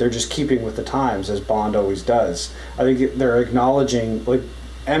right. They're just keeping with the times, as Bond always does. I think they're acknowledging, like,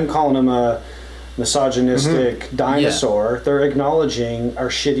 M calling him a misogynistic dinosaur. They're acknowledging our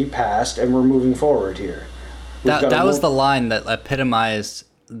shitty past, and we're moving forward here. That was the line that epitomized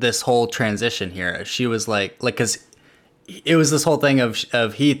this whole transition here. She was like, because it was this whole thing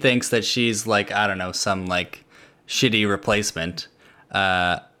of he thinks that she's like, I don't know, some like shitty replacement,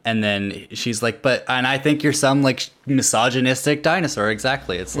 And then she's like, and I think you're some like misogynistic dinosaur.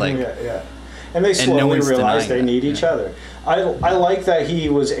 Exactly. It's like, yeah. And they slowly one's realize they denying that, need each other. I like that he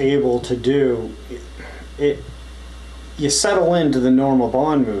was able to do it. You settle into the normal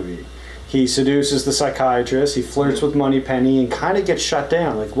Bond movie. He seduces the psychiatrist, he flirts with Moneypenny, and kind of gets shut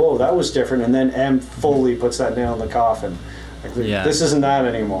down. Like, whoa, that was different. And then M fully puts that nail in the coffin. Like, this isn't that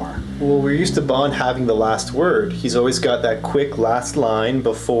anymore. Well, we're used to Bond having the last word. He's always got that quick last line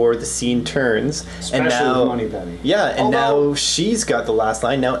before the scene turns. Especially and now, with Moneypenny. Yeah, and now she's got the last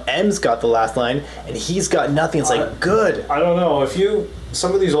line. Now M's got the last line, and he's got nothing. It's like, good. I don't know.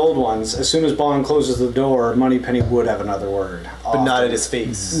 Some of these old ones, as soon as Bond closes the door, Moneypenny would have another word. But not at his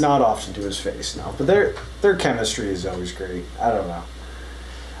face. Not often to his face, no. But their chemistry is always great. I don't know.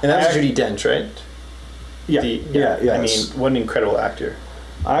 And that's Judi Dench, right? Yeah, yeah. I mean, what an incredible actor.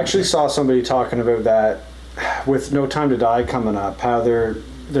 I actually saw somebody talking about that with No Time to Die coming up, how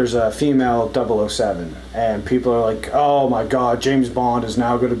there's a female 007, and people are like, oh my god, James Bond is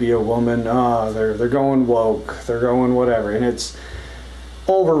now going to be a woman. Oh, they're going woke, they're going whatever, and it's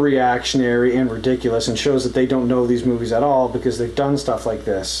overreactionary and ridiculous, and shows that they don't know these movies at all, because they've done stuff like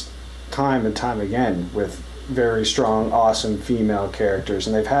this time and time again with very strong, awesome female characters,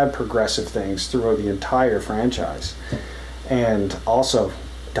 and they've had progressive things throughout the entire franchise. And also,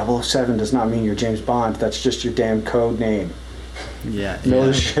 007 does not mean you're James Bond. That's just your damn code name. Yeah. Know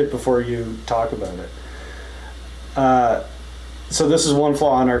this shit before you talk about it. So this is one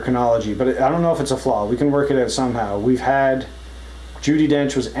flaw in our chronology, but I don't know if it's a flaw. We can work it out somehow. We've had Judi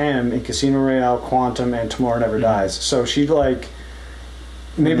Dench was M in Casino Royale, Quantum, and Tomorrow Never Dies. So she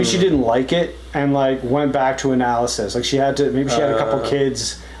maybe she didn't like it and went back to analysis. She had a couple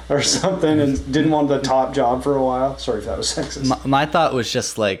kids or something and didn't want the top job for a while. Sorry if that was sexist. My thought was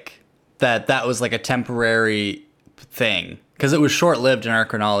just that was like a temporary thing, because it was short-lived in our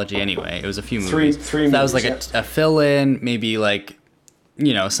chronology anyway. It was a few movies. Three that was movies, a fill-in, maybe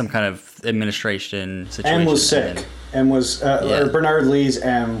some kind of administration situation. M was sick. Or Bernard Lee's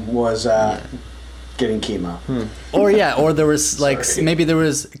M was getting chemo. Or there was maybe there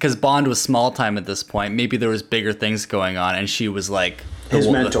was, because Bond was small time at this point, maybe there was bigger things going on, and she was his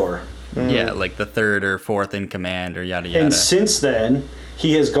mentor. Yeah, the third or fourth in command, or yada yada. And since then,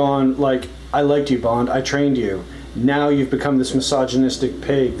 he has gone I liked you, Bond. I trained you. Now you've become this misogynistic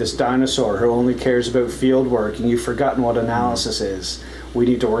pig, this dinosaur who only cares about field work, and you've forgotten what analysis is. We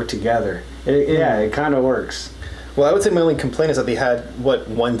need to work together. It kind of works. Well, I would say my only complaint is that they had,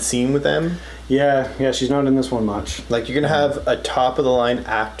 one scene with them? Yeah, she's not in this one much. You're going to have a top-of-the-line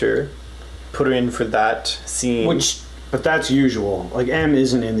actor put her in for that scene. But that's usual. M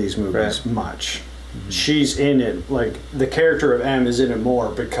isn't in these movies much. Mm-hmm. She's in it, the character of M is in it more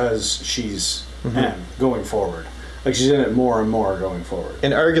because she's M going forward. She's in it more and more going forward.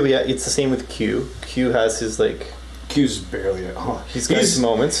 And arguably, it's the same with Q. Q has his, Q's barely at home. He's got his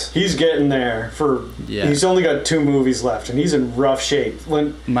moments. He's getting there he's only got 2 movies left, and he's in rough shape.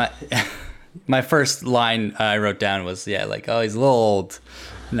 My first line I wrote down was, he's a little old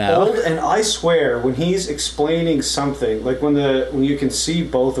now. Old, and I swear, when he's explaining something, when you can see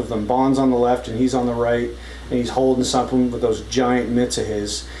both of them, Bond's on the left and he's on the right, and he's holding something with those giant mitts of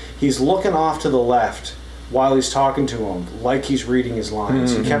his, he's looking off to the left while he's talking to him, like he's reading his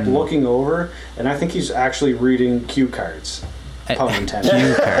lines. He kept looking over, and I think he's actually reading cue cards. Pun intended.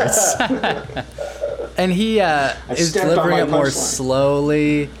 Cue cards. And he is delivering it more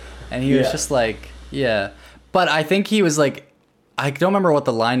slowly, and he was just But I think he was I don't remember what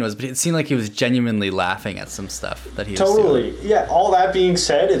the line was, but it seemed like he was genuinely laughing at some stuff that he was doing. Totally. Yeah, all that being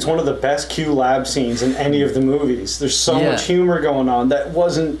said, it's one of the best Q Lab scenes in any of the movies. There's so much humor going on that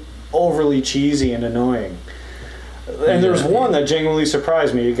wasn't overly cheesy and annoying. And there was one that genuinely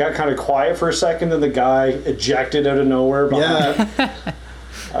surprised me. It got kind of quiet for a second, and the guy ejected out of nowhere behind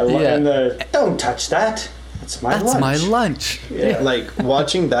and don't touch that. That's my lunch. That's my lunch. Yeah.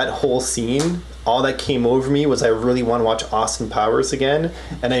 Watching that whole scene, all that came over me was I really want to watch Austin Powers again.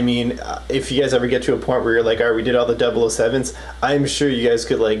 And I mean, if you guys ever get to a point where you're all right, we did all the 007s, I'm sure you guys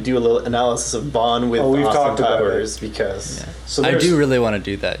could do a little analysis of Bond with Austin Powers, because so I do really want to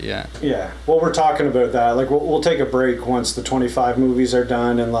do that. Yeah, well, we're talking about that. We'll take a break once the 25 movies are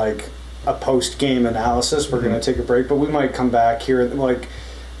done, and a post-game analysis. We're going to take a break, but we might come back here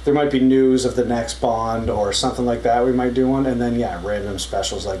there might be news of the next Bond or something like that. We might do one, and then random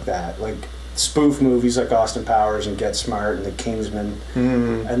specials like that, spoof movies like Austin Powers and Get Smart and The Kingsman,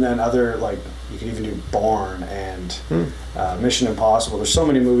 and then other you could even do Bourne and Mission Impossible. There's so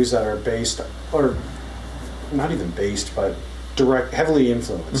many movies that are based, or not even based, but heavily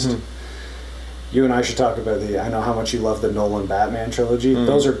influenced. You and I should talk about I know how much you love the Nolan Batman trilogy.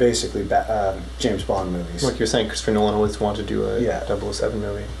 Those are basically James Bond movies. Like you're saying, Christopher Nolan always wanted to do a Yeah. 007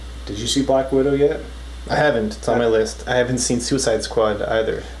 movie. Did you see Black Widow yet? I haven't. It's on my list. I haven't seen Suicide Squad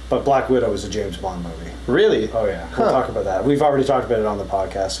either. But Black Widow is a James Bond movie. Really? Oh yeah, we'll talk about that. We've already talked about it on the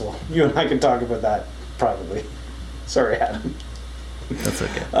podcast. So you and I can talk about that privately. Sorry, Adam. That's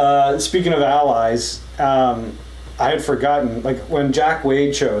okay. Speaking of allies, I had forgotten, like, when Jack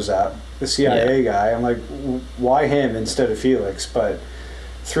Wade shows up, the CIA guy, I'm like, why him instead of Felix? But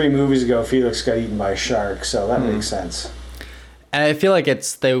 3 movies ago, Felix got eaten by a shark, so that makes sense. And I feel like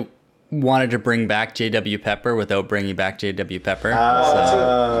they wanted to bring back J.W. Pepper without bringing back J.W. Pepper.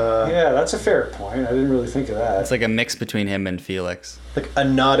 Yeah, that's a fair point. I didn't really think of that. It's like a mix between him and Felix. Like a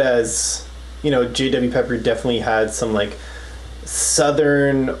not as, J.W. Pepper definitely had some like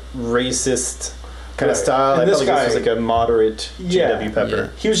southern racist kind of style. And I this felt like guy this was like a moderate J.W. Yeah.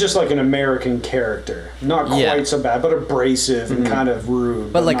 Pepper. Yeah. He was just like an American character. Not quite so bad, but abrasive and kind of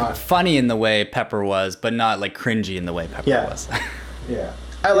rude. But like not, funny in the way Pepper was, but not like cringy in the way Pepper was. yeah.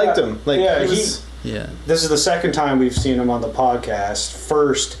 I liked him. Like Yeah, he was, Yeah. This is the second time we've seen him on the podcast.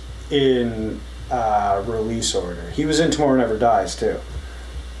 First in release order. He was in Tomorrow Never Dies too.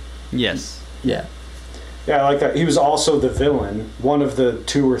 Yes. Yeah. Yeah, I like that. He was also the villain, one of the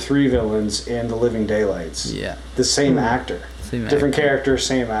 2 or 3 villains in The Living Daylights. Yeah. The same actor. Same Different actor. character,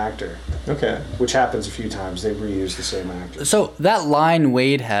 same actor. okay. Which happens a few times. They reuse the same actor. So that line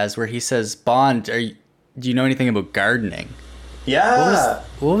Wade has where he says, "Bond, do you know anything about gardening?" Yeah.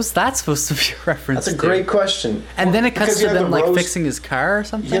 What was that supposed to be a reference That's a to? great question. And then it cuts Because he to had them the like rose- fixing his car or He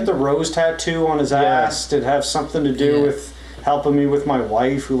something. had the rose tattoo on his ass. Did it have something to do Yeah. with helping me with my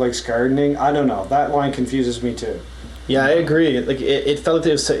wife who likes gardening? I don't know. That line confuses me too. Yeah, I agree. Like it felt like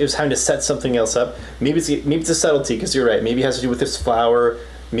it was having to set something else up. Maybe it's a subtlety because you're right. Maybe it has to do with this flower.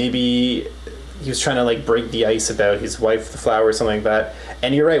 Maybe he was trying to like break the ice about his wife, the flower, or something like that.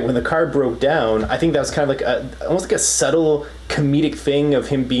 And you're right. When the car broke down, I think that was kind of like almost like a subtle comedic thing of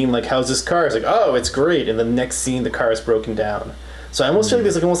him being like, "How's this car?" It's like, "Oh, it's great." And the next scene, the car is broken down. So I almost feel like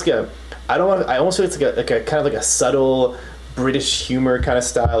there's like almost like I almost feel it's like a kind of like a subtle British humor kind of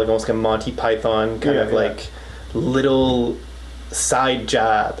style, like almost like a Monty Python kind of like little side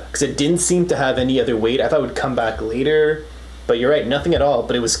jab, because it didn't seem to have any other weight. I thought it would come back later, but you're right, nothing at all.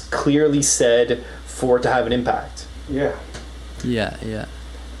 But it was clearly said for it to have an impact. Yeah. Yeah. Yeah.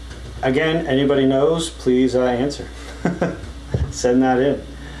 Again, anybody knows, please answer. Send that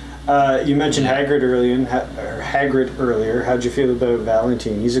in. You mentioned Hagrid earlier. How'd you feel about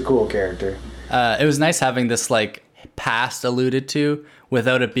Valentine? He's a cool character. It was nice having this like past alluded to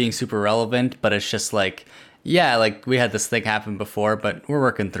without it being super relevant, but it's just like, yeah, like we had this thing happen before, but we're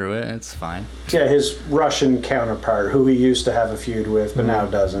working through it. It's fine. Yeah, his Russian counterpart, who he used to have a feud with, but now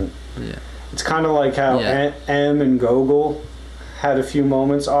doesn't. Yeah. It's kind of like how M and Gogol had a few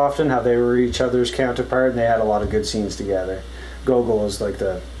moments often, how they were each other's counterpart, and they had a lot of good scenes together. Gogol is like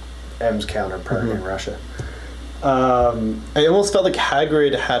the M's counterpart in Russia. I almost felt like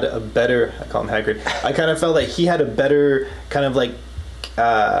Hagrid had a better, I call him Hagrid, I kind of felt like he had a better kind of like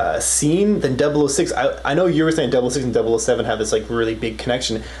scene than 006. I know you were saying 006 and 007 have this like really big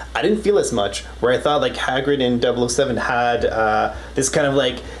connection. I didn't feel as much, where I thought like Hagrid and 007 had this kind of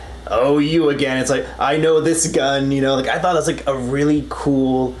like, oh, you again. It's like, I know this gun, like I thought it was like a really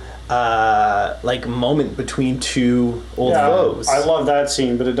cool like moment between two old foes. I love that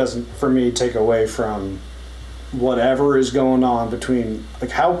scene, but it doesn't, for me, take away from whatever is going on between,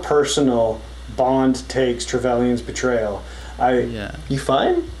 like, how personal Bond takes Trevelyan's betrayal. You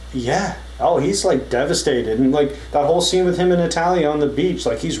fine? Yeah. Oh, he's like devastated, and like that whole scene with him and Natalia on the beach,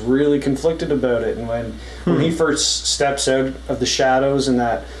 like he's really conflicted about it. And when he first steps out of the shadows in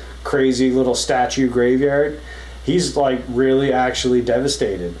that crazy little statue graveyard, he's like really actually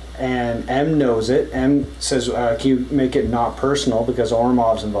devastated. And M knows it. M says, "Can you make it not personal because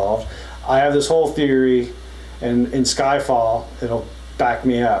Ormov's involved?" I have this whole theory, and in Skyfall, it'll back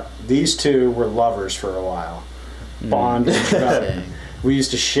me up. These two were lovers for a while. Bond and Trevelyan. We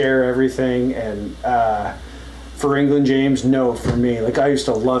used to share everything, and for England James, no, for me, like I used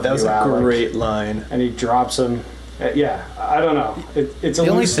to love that was you, a Alec. great line. And he drops him. Yeah, I don't know. It's a The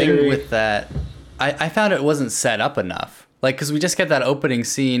only loose thing theory. with that, I found it wasn't set up enough. Like, because we just get that opening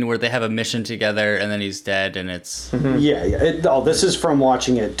scene where they have a mission together and then he's dead, and it's... Yeah. This is from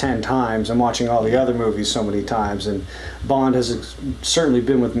watching it 10 times and watching all the other movies so many times. And Bond has certainly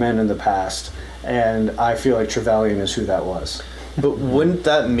been with men in the past, and I feel like Trevelyan is who that was. But wouldn't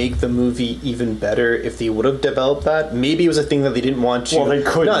that make the movie even better if they would have developed that? Maybe it was a thing that they didn't want to. Well, they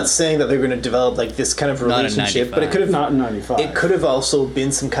couldn't. Not saying that they're going to develop like this kind of Not in relationship, but it 95. could have Not in 95. It could have also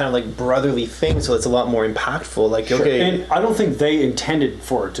been some kind of like brotherly thing, so it's a lot more impactful. Like, Sure. okay, And I don't think they intended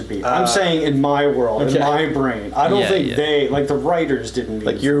for it to be. I'm saying in my world, okay. in my brain. I don't Yeah, think yeah. they, like the writers didn't mean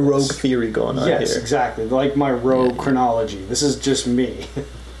like your for rogue this. theory going on Yes, here. exactly. Like my rogue chronology. This is just me.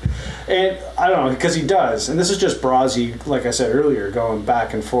 And I don't know, because he does. And this is just Brazzi, like I said earlier, going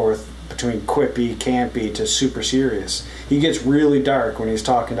back and forth between quippy, campy to super serious. He gets really dark when he's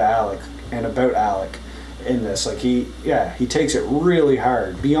talking to Alec and about Alec in this. Like he takes it really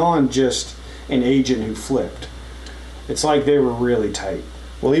hard, beyond just an agent who flipped. It's like they were really tight.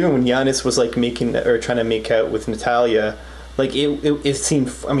 Well, even when Giannis was like making or trying to make out with Natalia, like it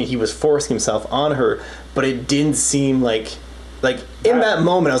seemed. I mean, he was forcing himself on her, but it didn't seem like in that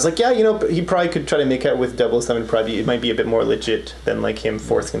moment, I was like, yeah, you know, he probably could try to make out with 007. Probably it might be a bit more legit than like him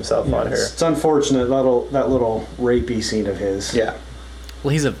forcing himself on her. It's unfortunate that little rapey scene of his. Yeah. Well,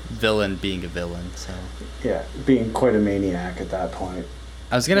 he's a villain being a villain, so. Yeah, being quite a maniac at that point.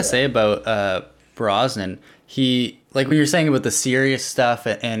 I was gonna say about Brosnan. He, like when you're saying about the serious stuff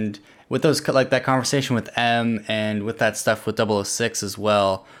and with those, like that conversation with M and with that stuff with 006 as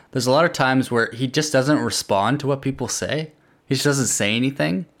well. There's a lot of times where he just doesn't respond to what people say. He just doesn't say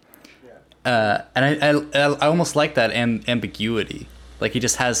anything. And I almost like that ambiguity. Like he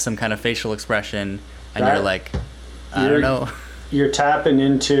just has some kind of facial expression, and That- you're like, I don't know. You're tapping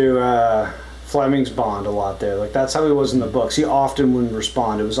into Fleming's Bond a lot there. Like that's how he was in the books. He often wouldn't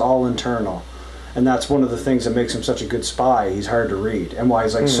respond. It was all internal. And that's one of the things that makes him such a good spy. He's hard to read. And why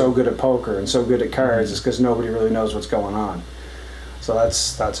he's like so good at poker and so good at cards is because nobody really knows what's going on. So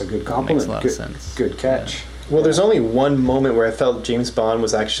that's a good compliment. Makes a lot good, of sense. Good catch. Well, there's only one moment where I felt James Bond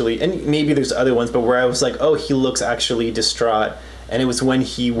was actually, and maybe there's other ones, but where I was like, oh, he looks actually distraught. And it was when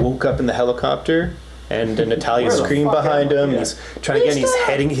he woke up in the helicopter and Natalia's Where the screaming fuck behind am I? him. Yeah. He's trying to get,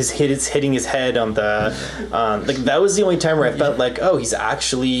 and he's hitting his head on the, like that was the only time where I felt like, oh, he's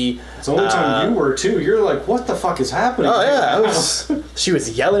actually. It's the only time you were too. You're like, what the fuck is happening? Oh yeah, she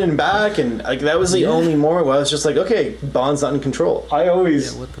was yelling him back, and like that was the only moment where I was just like, okay, Bond's not in control. I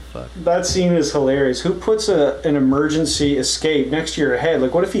always. Yeah, what the fuck? That scene is hilarious. Who puts an emergency escape next to your head?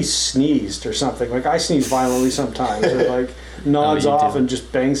 Like, what if he sneezed or something? Like, I sneeze violently sometimes, or like nods you off do. and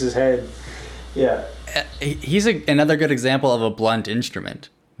just bangs his head. Yeah. He's another good example of a blunt instrument,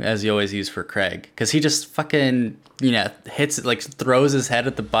 as you always use for Craig, because he just fucking hits it, like throws his head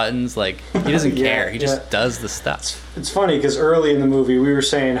at the buttons, like he doesn't Yeah, care. He just yeah. does the stuff. It's funny because early in the movie we were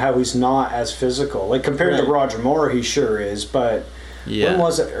saying how he's not as physical. Like, compared to Right. Roger Moore, he sure is, but. Yeah. When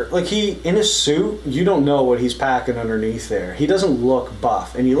was it? Like, he, in his suit, you don't know what he's packing underneath there. He doesn't look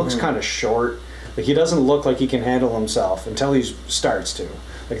buff, and he looks kind of short. Like, he doesn't look like he can handle himself until he starts to.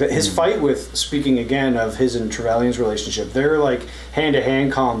 Like, his fight with, speaking again of his and Trevelyan's relationship, their, like,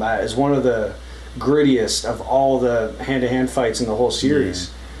 hand-to-hand combat is one of the grittiest of all the hand-to-hand fights in the whole series.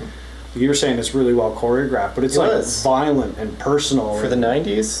 You were saying it's really well choreographed, but it's It like was. violent and personal. For the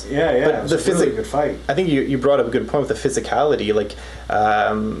 90s? Yeah, But it was the a really good fight. I think you brought up a good point with the physicality. Like,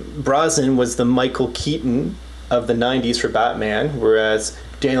 Brosnan was the Michael Keaton of the 90s for Batman, whereas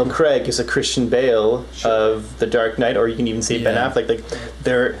Daniel Craig is a Christian Bale of The Dark Knight, or you can even say Ben Yeah. Affleck. Like,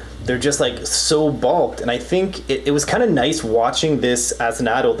 they're just like so bulked, and I think it was kind of nice watching this as an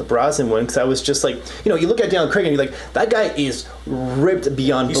adult, the Brosnan one, because I was just like, you look at Daniel Craig and you're like, that guy is ripped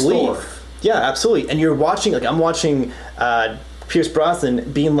beyond He's belief. Thor. Yeah, absolutely. And you're watching, like, I'm watching Pierce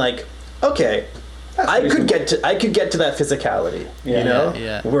Brosnan being like, okay, I could get to that physicality, Yeah.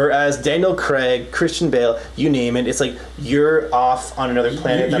 Yeah. Whereas Daniel Craig, Christian Bale, you name it, it's like you're off on another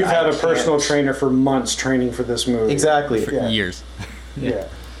planet. that You've I had a can't. personal trainer for months training for this movie. Exactly. For Yeah. years. Yeah.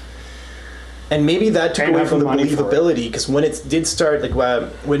 And maybe that took And away have from the the money for it. believability, because when it did start, like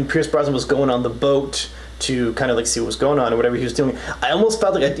when Pierce Brosnan was going on the boat to kind of like see what was going on or whatever he was doing, I almost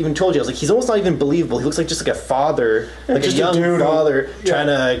felt like, I even told you, I was like, he's almost not even believable. He looks like just like a father, like just a a young dude who- father yeah. trying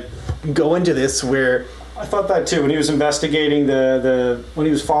to go into this where. I thought that too when he was investigating when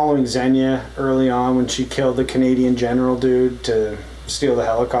he was following Xenia early on when she killed the Canadian general dude to steal the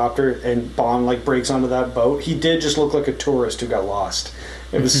helicopter and Bond like breaks onto that boat. He did just look like a tourist who got lost.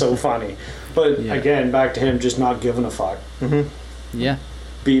 It was so funny. But Yeah. again, back to him just not giving a fuck, Yeah.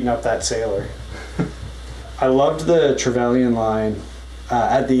 beating up that sailor. I loved the Trevelyan line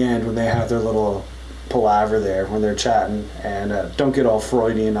at the end when they have their little palaver there when they're chatting and don't get all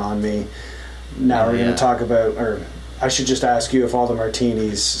Freudian on me. Now we're going Yeah. to talk about, or I should just ask you if all the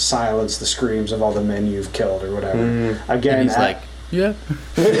martinis silence the screams of all the men you've killed or whatever. Again, And he's like, yeah.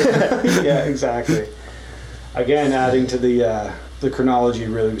 yeah, exactly. Again, adding to the the chronology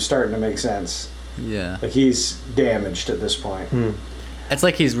really starting to make sense. Yeah. Like he's damaged at this point. It's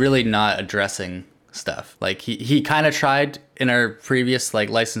like he's really not addressing stuff. Like he kind of tried in our previous like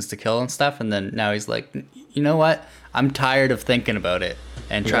License to Kill and stuff, and then now he's like, you know what? I'm tired of thinking about it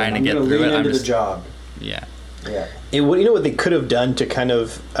and trying to get I'm through lean it. into I'm just the job. yeah. Yeah. You know what they could have done to kind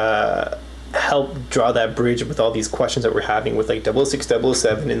of help draw that bridge with all these questions that we're having with like 006,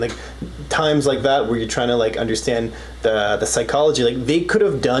 007, and like times like that where you're trying to like understand the psychology. Like they could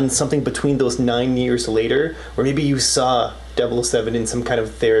have done something between those 9 years later, or maybe you saw 007 in some kind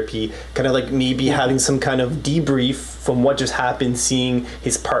of therapy, kind of like maybe having some kind of debrief from what just happened, seeing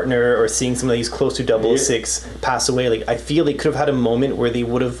his partner or seeing somebody who's close to 006 pass away. Like I feel they could have had a moment where they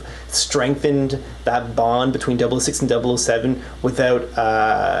would have strengthened that bond between 006 and 007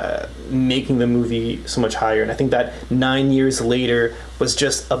 without making the movie so much higher. And I think that 9 years later was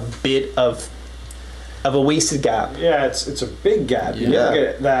just a bit of a wasted gap. Yeah, it's a big gap. You Yeah. don't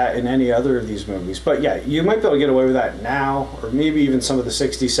get that in any other of these movies. But yeah, you might be able to get away with that now, or maybe even some of the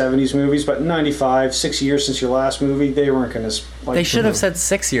 60s, 70s movies. But in 95, 6 years since your last movie, they weren't going to... Like, They should have said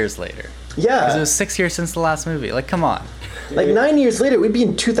 6 years later. Yeah. Because it was 6 years since the last movie. Like, come on. Like 9 years later, we'd be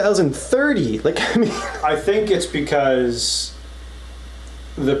in 2030. Like, I mean... I think it's because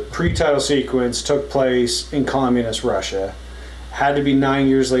the pre-title sequence took place in communist Russia. Had to be 9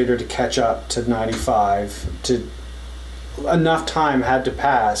 years later to catch up to 95. Enough time had to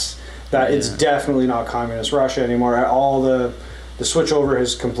pass that it's definitely not communist Russia anymore. All the switchover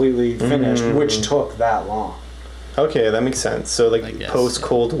has completely finished, which took that long. Okay, that makes sense. So, I like, guess,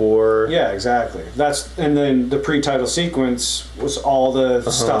 post-Cold War... Yeah, exactly. And then the pre-title sequence was all the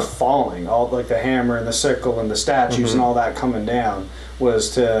stuff falling, all like the hammer and the sickle and the statues and all that coming down was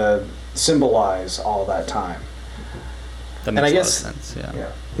to symbolize all that time. That And makes I a guess- lot of sense,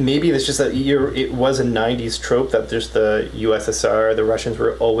 yeah. Maybe it's just that it was a 90s trope that there's the USSR, the Russians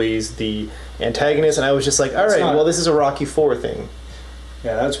were always the antagonists, and I was just like, all It's right, not- well, this is a Rocky IV thing.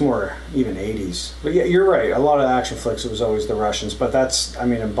 Yeah, that's more even 80s. But yeah, you're right. A lot of action flicks, it was always the Russians. But that's, I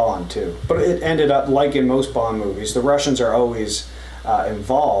mean, in Bond too. But it ended up, like in most Bond movies, the Russians are always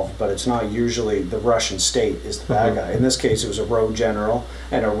involved, but it's not usually the Russian state is the bad guy. In this case, it was a rogue general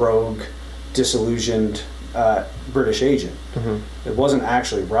and a rogue, disillusioned British agent. It wasn't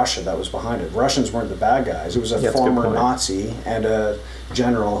actually Russia that was behind it. Russians weren't the bad guys. It was a Yeah, that's a good former point. Nazi and a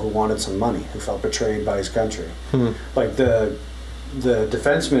general who wanted some money, who felt betrayed by his country. Like the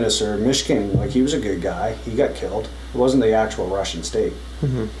defense minister, Mishkin, like he was a good guy. He got killed. It wasn't the actual Russian state.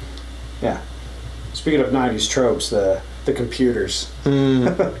 Yeah. Speaking of 90s tropes, the computers.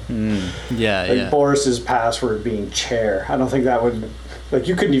 Yeah, Like yeah. Boris's password being chair. I don't think that would... Like,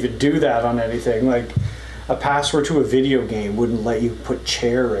 you couldn't even do that on anything. Like, a password to a video game wouldn't let you put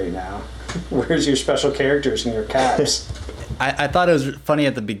chair right now. Where's your special characters and your caps? I thought it was funny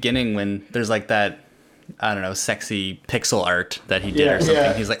at the beginning when there's like that, I don't know, sexy pixel art that he did Yeah, or something.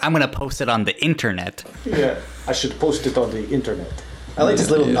 yeah. He's like, I'm going to post it on the internet. Yeah. I should post it on the internet. I like this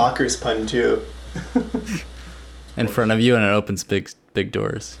little Yeah. knockers pun, too. In front of you, and it opens big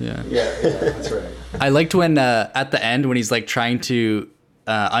doors. Yeah. Yeah, that's right. I liked when at the end when he's like trying to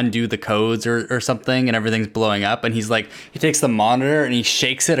undo the codes or something and everything's blowing up, and he's like, he takes the monitor and he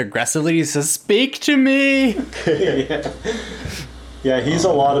shakes it aggressively. He says, "Speak to me." Yeah, he's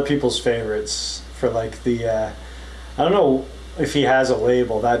a lot of people's favorites for like the, I don't know if he has a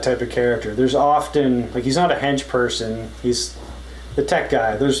label, that type of character. There's often, like he's not a hench person, he's the tech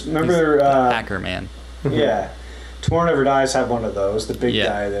guy. Remember, Hacker man. yeah, Tomorrow Never Dies had one of those, the big Yeah.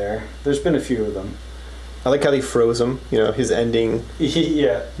 guy there. There's been a few of them. I like how they froze him, his ending.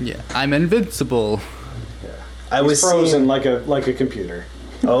 Yeah, Yeah, I'm invincible. I he's was frozen seeing... like a computer.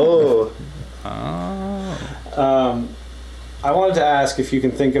 Oh. Oh. I wanted to ask if you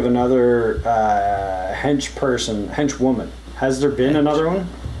can think of another hench woman. Has there been another one?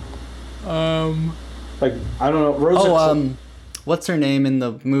 Like, I don't know, Rosa. What's her name in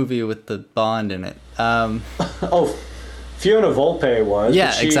the movie with the Bond in it? Oh, Fiona Volpe was. Yeah,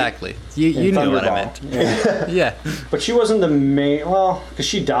 but she- exactly. You in knew what I Thunderball. meant. Yeah. Yeah. But she wasn't the main. Well, because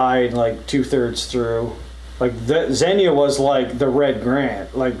she died like 2/3 through. Like Xenia was like the Red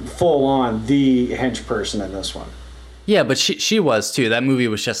Grant, like full on the hench person in this one. Yeah, but she was too. That movie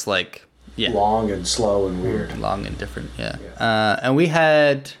was just like Long and slow and weird. long and different. Yeah. And we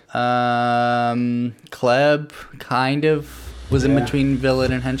had Kleb kind of was in Yeah. between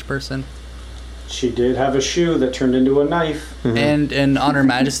villain and hench person. She did have a shoe that turned into a knife. And in On Her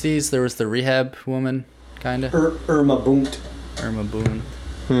Majesty's there was the rehab woman kind of. Irma Bunt. Irma Boone.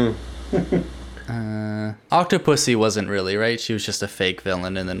 Octopussy wasn't really, right? She was just a fake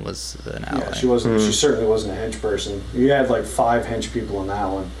villain and then was an ally. Yeah, she wasn't. She certainly wasn't a hench person. You had like 5 hench people in that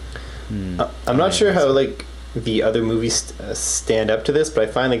one. I'm not sure how like the other movies stand up to this, but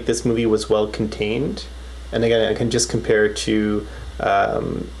I find like this movie was well contained. And again, I can just compare it to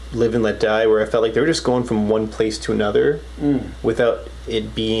Live and Let Die, where I felt like they were just going from one place to another without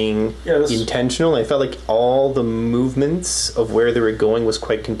it being intentional. I felt like all the movements of where they were going was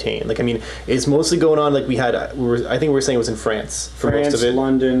quite contained. Like, I mean, it's mostly going on like I think we were saying it was in France for most of it.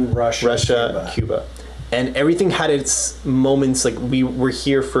 London, Russia, Cuba. And everything had its moments, like we were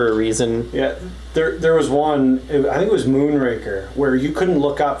here for a reason. Yeah, there was one, I think it was Moonraker, where you couldn't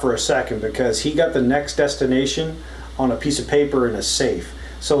look up for a second because he got the next destination on a piece of paper in a safe.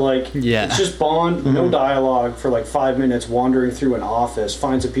 So like, it's just Bond, no dialogue for like 5 minutes, wandering through an office,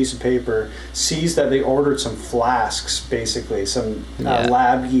 finds a piece of paper, sees that they ordered some flasks, basically, some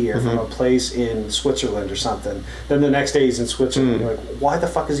lab gear from a place in Switzerland or something. Then the next day he's in Switzerland. You're like, why the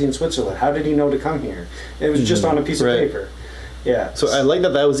fuck is he in Switzerland? How did he know to come here? It was just on a piece of paper. Yeah. So I like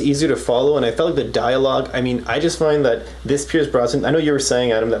that was easier to follow, and I felt like the dialogue, I mean, I just find that this Pierce Brosnan, I know you were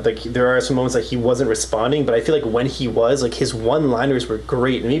saying, Adam, that like there are some moments that he wasn't responding, but I feel like when he was, like his one-liners were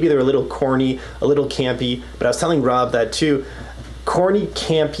great, and maybe they were a little corny, a little campy, but I was telling Rob that too. Corny,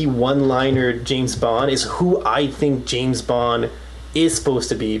 campy, one-liner James Bond is who I think James Bond is supposed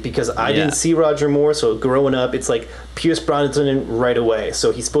to be, because I didn't see Roger Moore, so growing up it's like Pierce Brosnan right away,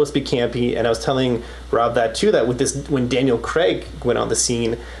 so he's supposed to be campy. And I was telling Rob that too, that with this, when Daniel Craig went on the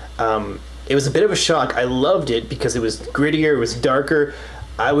scene, it was a bit of a shock. I loved it because it was grittier, it was darker.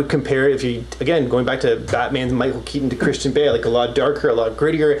 I would compare it, if you, again, going back to Batman's Michael Keaton to Christian Bale, like a lot darker, a lot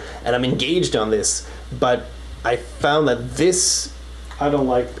grittier, and I'm engaged on this. But I found that this I don't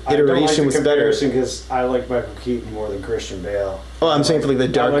like iteration was better because I like Michael Keaton more than Christian Bale. Oh, I'm saying for like the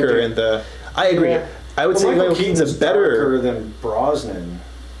darker and the. I agree. Yeah. I would say Michael Keaton's a better darker than Brosnan.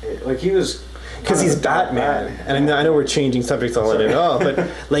 Like he was, because he's Batman, and I know we're changing subjects all in and all, but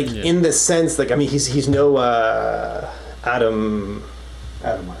like in the sense, like I mean, he's no Adam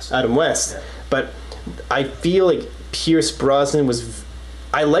West, but I feel like Pierce Brosnan was.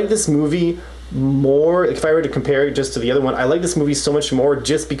 I like this movie more, if I were to compare it just to the other one, I like this movie so much more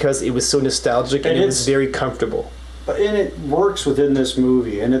just because it was so nostalgic and it was very comfortable. And it works within this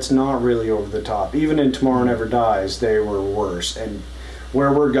movie, and it's not really over the top. Even in Tomorrow Never Dies, they were worse. And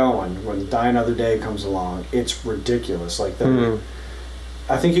where we're going, when Die Another Day comes along, it's ridiculous. Like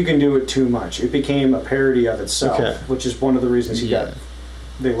I think you can do it too much. It became a parody of itself, which is one of the reasons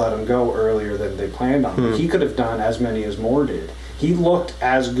they let him go earlier than they planned on. He could have done as many as Moore did. He looked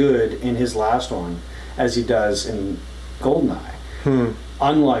as good in his last one as he does in Goldeneye.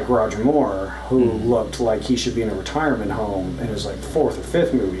 Unlike Roger Moore, who looked like he should be in a retirement home in his like 4th or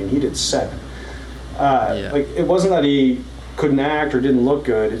 5th movie, and he did 7. Like it wasn't that he couldn't act or didn't look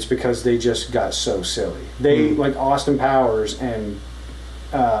good; it's because they just got so silly. They like Austin Powers and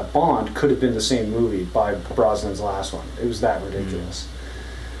Bond could have been the same movie by Brosnan's last one. It was that ridiculous.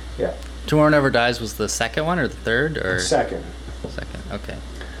 Yeah. Tomorrow Never Dies was the second one or the third or second. Second, okay.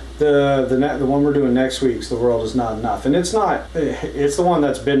 The one we're doing next week's The World Is Not Enough, and it's the one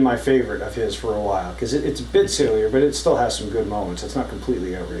that's been my favorite of his for a while because it's a bit sillier, but it still has some good moments. It's not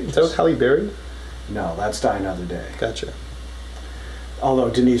completely outrageous. Is that with Halle Berry? No, that's Die Another Day. Gotcha.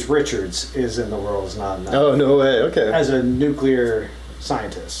 Although Denise Richards is in The World Is Not Enough. Oh, no way. Okay. As a nuclear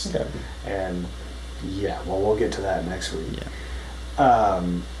scientist. Okay. And we'll get to that next week. Yeah.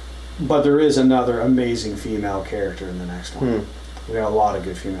 But there is another amazing female character in the next one. We got a lot of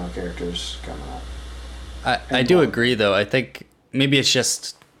good female characters coming up. I do agree, though. I think maybe it's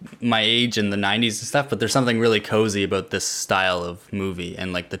just my age in the 90s and stuff, but there's something really cozy about this style of movie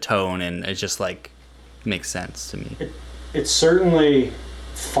and like the tone, and it just like makes sense to me. It's certainly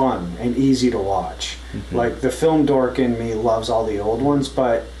fun and easy to watch. Like the film dork in me loves all the old ones,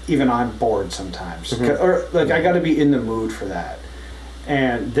 but even I'm bored sometimes. Or like I got to be in the mood for that.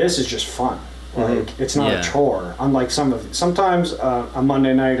 And this is just fun. Like it's not a chore. Unlike sometimes a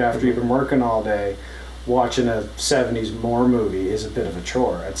Monday night after you've been working all day, watching a 70s Moore movie is a bit of a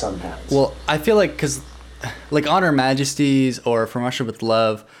chore at some points. Well, I feel like because like On Her Majesty's or From Russia with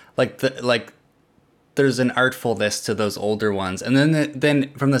Love, there's an artfulness to those older ones, and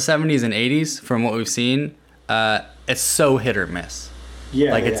then from the 70s and 80s, from what we've seen, it's so hit or miss.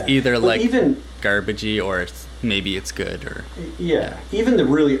 It's either even garbagey or maybe it's good or even the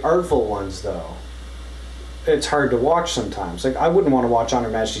really artful ones though, it's hard to watch sometimes. Like I wouldn't want to watch On Her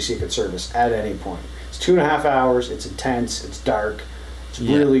Majesty's Secret Service at any point. It's 2.5 hours, it's intense, it's dark, It's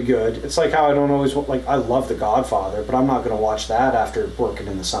Yeah. really good. It's like how I don't always like. I love The Godfather, but I'm not going to watch that after working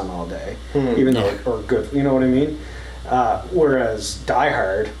in the sun all day, even though or good. You know what I mean? Whereas Die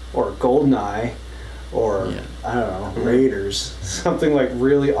Hard or Goldeneye or I don't know Raiders, something like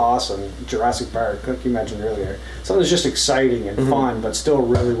really awesome. Jurassic Park, like you mentioned earlier, something that's just exciting and fun, but still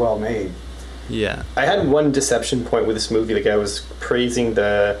really well made. Yeah. I had one deception point with this movie. Like I was praising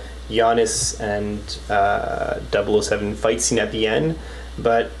the Giannis and 007 fight scene at the end,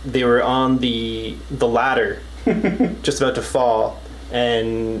 but they were on the ladder, just about to fall,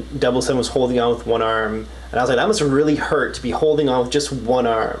 and 007 was holding on with one arm, and I was like, that must really hurt to be holding on with just one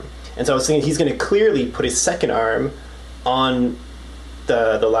arm. And so I was thinking he's going to clearly put his second arm on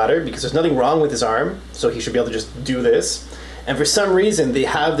the ladder because there's nothing wrong with his arm, so he should be able to just do this. And for some reason, they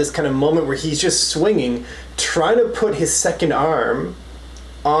have this kind of moment where he's just swinging, trying to put his second arm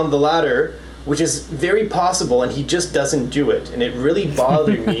on the ladder, which is very possible, and he just doesn't do it. And it really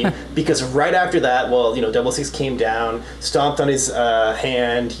bothered me because right after that, well, 006 came down, stomped on his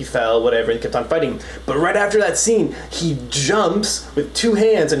hand, he fell, whatever, and kept on fighting. But right after that scene, he jumps with two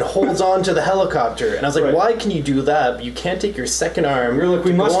hands and holds on to the helicopter. And I was like, why can you do that? But you can't take your second arm. You're like,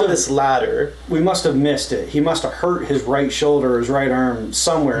 we must on have this ladder. We must have missed it. He must have hurt his right shoulder or his right arm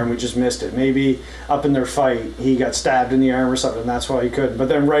somewhere, and we just missed it. Maybe up in their fight, he got stabbed in the arm or something, and that's why he couldn't. But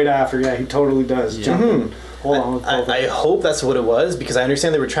then right after, he totally does jump and hold on with both. I hope that's what it was, because I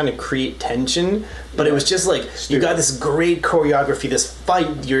understand they were trying to create tension, but it was just like, you got this great choreography, this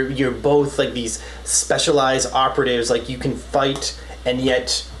fight, you're both like these specialized operatives, like you can fight, and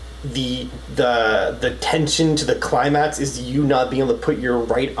yet the tension to the climax is you not being able to put your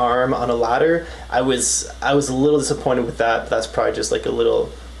right arm on a ladder. I was a little disappointed with that, but that's probably just like a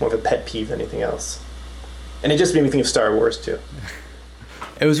little more of a pet peeve than anything else. And it just made me think of Star Wars too.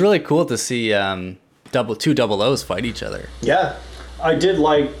 It was really cool to see two double O's fight each other. Yeah. I did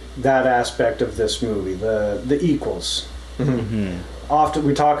like that aspect of this movie, the equals. Often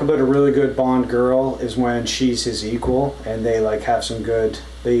we talk about a really good Bond girl is when she's his equal and they like have some good,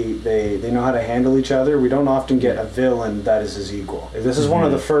 they know how to handle each other. We don't often get a villain that is his equal. This is one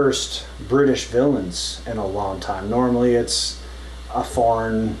of the first British villains in a long time. Normally it's a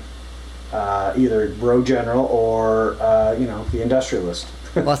foreign either road general or the industrialist.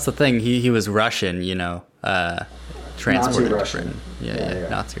 Well, that's the thing. He was Russian, transported Nazi Russian. to Britain. Yeah,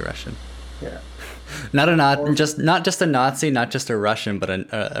 Nazi Russian. Yeah. Not just a Nazi, not just a Russian, but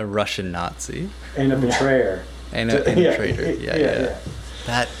a Russian Nazi. And a betrayer. And a traitor. Yeah.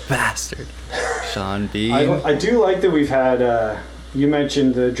 That bastard. Sean Bean. I do like that we've had you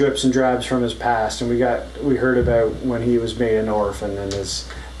mentioned the drips and drabs from his past, and we heard about when he was made an orphan and his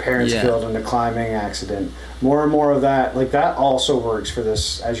parents killed in a climbing accident. More and more of that, like that also works for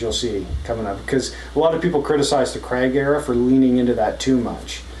this, as you'll see coming up, because a lot of people criticize the Craig era for leaning into that too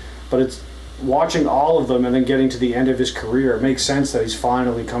much, but it's watching all of them and then getting to the end of his career, it makes sense that he's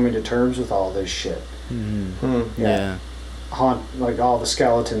finally coming to terms with all this shit. Yeah. Like all the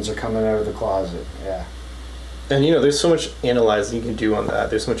skeletons are coming out of the closet. Yeah. And there's so much analyzing you can do on that.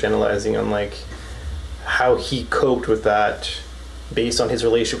 There's so much analyzing on like how he coped with that, based on his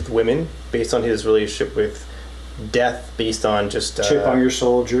relationship with women, based on his relationship with death, based on just chip on your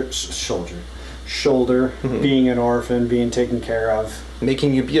shoulder, being an orphan, being taken care of,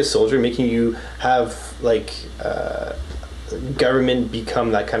 making you be a soldier, making you have like government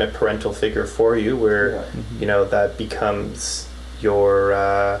become that kind of parental figure for you, where that becomes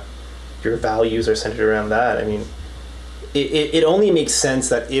your values are centered around that. I mean, it only makes sense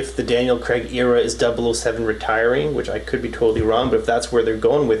that if the Daniel Craig era is 007 retiring, which I could be totally wrong, but if that's where they're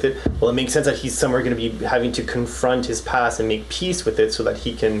going with it, well, it makes sense that he's somewhere going to be having to confront his past and make peace with it so that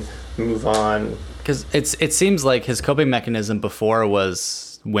he can move on. Because it seems like his coping mechanism before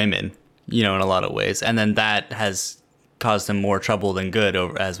was women, in a lot of ways, and then that has caused him more trouble than good,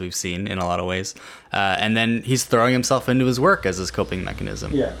 as we've seen in a lot of ways. And then he's throwing himself into his work as his coping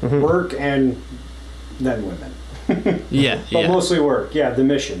mechanism. Yeah, work and then women. But mostly work. Yeah, the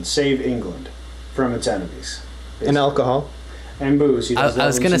mission: save England from its enemies. Basically. And alcohol. And booze. I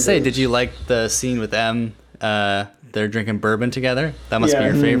was gonna say, did you like the scene with M? They're drinking bourbon together. That must be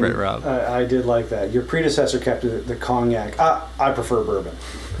your favorite, Rob. I did like that. Your predecessor kept the cognac. I prefer bourbon.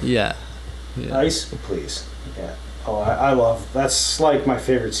 Yeah. Ice, please. Yeah. Oh, I love. That's like my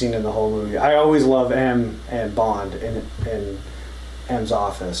favorite scene in the whole movie. I always love M and Bond in M's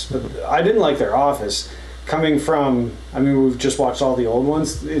office, but I didn't like their office. Coming from, we've just watched all the old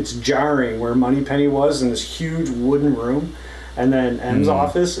ones. It's jarring where Moneypenny was in this huge wooden room, and then M's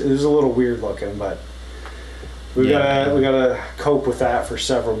office. It was a little weird looking, but we gotta cope with that for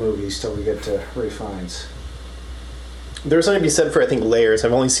several movies till we get to Ray Fiennes. there's something to be said for, I think, layers.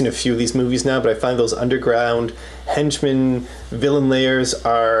 I've only seen a few of these movies now, but I find those underground henchmen villain layers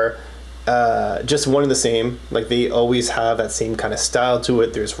are just one and the same. Like, they always have that same kind of style to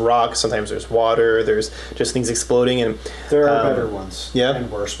it. There's rocks, sometimes there's water, there's just things exploding, and there are better ones, yeah, and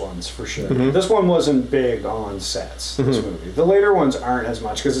worse ones for sure. This one wasn't big on sets. This movie, the later ones aren't as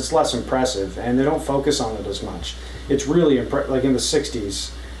much because it's less impressive, and they don't focus on it as much. It's really like in the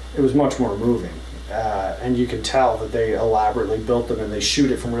 '60s, it was much more moving. And you can tell that they elaborately built them, and they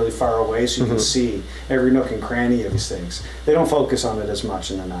shoot it from really far away so you can see every nook and cranny of these things. They don't focus on it as much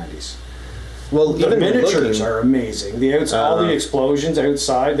in the 90s. Well, the even miniatures are amazing. All the explosions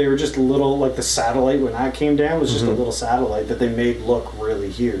outside, they were just little, like the satellite when that came down was just a little satellite that they made look really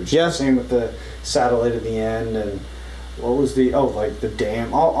huge. Yeah. Same with the satellite at the end, and what was like the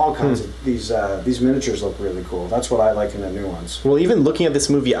dam, all kinds of these miniatures look really cool. That's what I like in the new ones. Well, even looking at this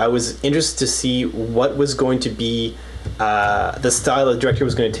movie, I was interested to see what was going to be the style the director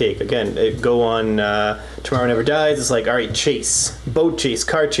was going to take. Again, go on Tomorrow Never Dies. It's like, all right, chase, boat chase,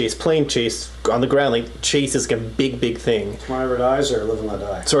 car chase, plane chase, on the ground. Like, chase is like a big thing. Tomorrow Never Dies or Live and Let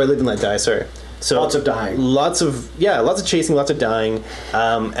Die? Sorry, Live and Let Die, sorry. So lots of dying. Lots of chasing, lots of dying.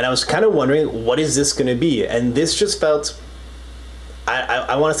 And I was kind of wondering, what is this going to be? And this just felt,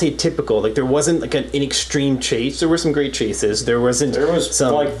 I want to say typical. Like, there wasn't like an extreme chase. There were some great chases. There was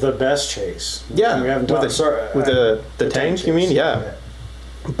some, like the best chase. Yeah, we haven't with the tank. chase. You mean? Yeah.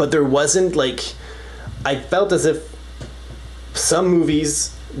 But there wasn't like, I felt as if some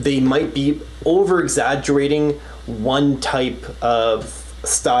movies, they might be over exaggerating one type of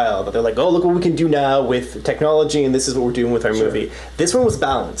style, but they're like, oh, look what we can do now with technology, and this is what we're doing with our movie. This one was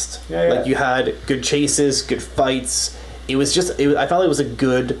balanced. Like, you had good chases, good fights. It was just, I felt it was a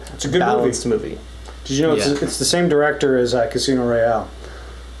good balanced movie. Did you know it's the same director as Casino Royale?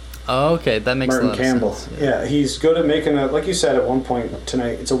 Oh, okay, that makes Martin a lot Campbell. of sense. Yeah, he's good at making like you said at one point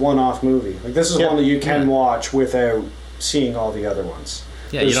tonight, it's a one-off movie. Like, this is one that you can watch without seeing all the other ones.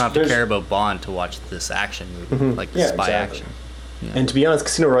 Yeah, you don't have to care about Bond to watch this action movie, like the spy action. Yeah. And to be honest,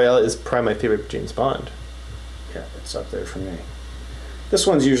 Casino Royale is probably my favorite James Bond. Yeah, it's up there for me. This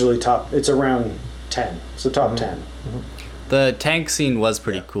one's usually top. It's around 10. It's the top 10. The tank scene was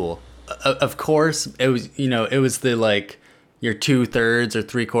pretty cool. Of course, it was. It was the like you're 2/3 or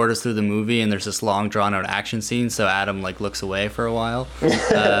 3/4 through the movie, and there's this long drawn out action scene. So Adam like looks away for a while.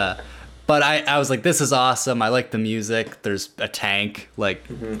 But I was like, this is awesome. I like the music. There's a tank. Like,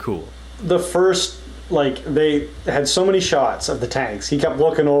 cool. The first, like, they had so many shots of the tanks. He kept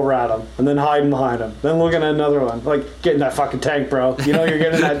looking over at them and then hiding behind them. Then looking at another one. Like, get in that fucking tank, bro. You know you're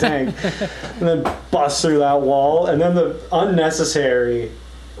getting in that tank. And then bust through that wall. And then the unnecessary,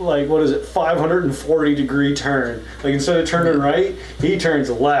 like, 540-degree turn. Like, instead of turning right, he turns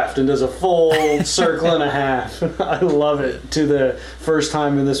left and does a full circle and a half. I love it. To the first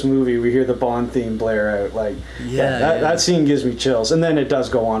time in this movie, we hear the Bond theme blare out. Like, that scene gives me chills. And then it does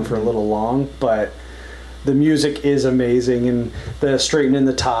go on for a little long, but the music is amazing, and the straightening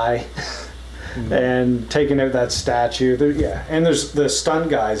the tie and taking out that statue. And there's the stunt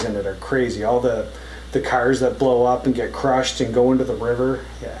guys in it are crazy. All the cars that blow up and get crushed and go into the river.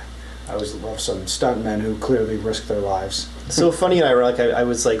 Yeah, I always love some stuntmen who clearly risk their lives. So funny and ironic. I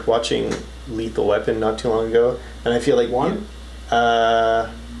was like watching Lethal Weapon not too long ago, and I feel like one. I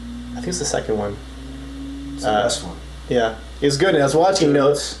think it's the second one. It's the best one. Yeah, it was good. And I was watching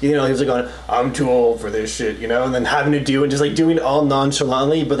notes. He was like going, "I'm too old for this shit," and then having to do and just like doing it all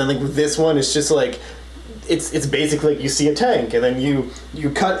nonchalantly. But then like with this one, it's just like. It's basically like you see a tank and then you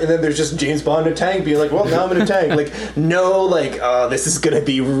cut and then there's just James Bond in a tank being like, well, now I'm in a tank. Like, no, like, this is going to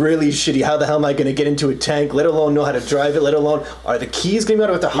be really shitty. How the hell am I going to get into a tank, let alone know how to drive it, let alone are the keys going to be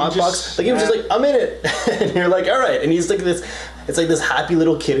out with the hot box? Like, he was just like, I'm in it. And you're like, all right. And he's like it's like this happy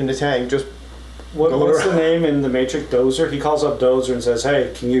little kid in a tank just what's the name in The Matrix? Dozer? He calls up Dozer and says,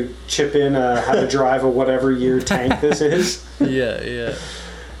 hey, can you chip in how to drive a whatever year tank this is? Yeah.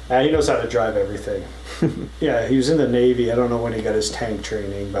 He knows how to drive everything. Yeah, he was in the Navy. I don't know when he got his tank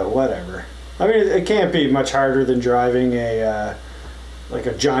training, but whatever. I mean, it can't be much harder than driving a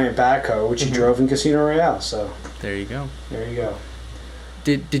giant backhoe, which he drove in Casino Royale. So there you go.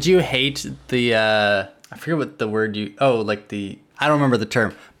 Did you hate the? I forget what the word you. Oh, like the. I don't remember the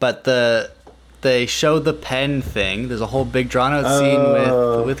term, but they show the pen thing. There's a whole big drawn out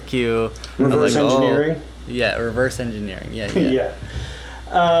scene with Q. Reverse engineering. Yeah, reverse engineering. Yeah.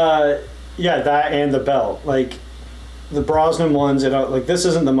 That and the belt. Like, the Brosnan ones, this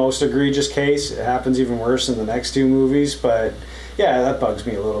isn't the most egregious case. It happens even worse in the next two movies, but yeah, that bugs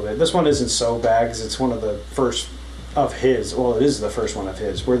me a little bit. This one isn't so bad because it's one of the first of his. Well, it is the first one of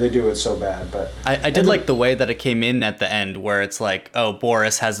his where they do it so bad. But I did like the way that it came in at the end, where it's like, oh,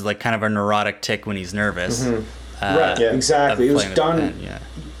 Boris has like kind of a neurotic tick when he's nervous. right, yeah. exactly. It was playing with the done. pen, yeah.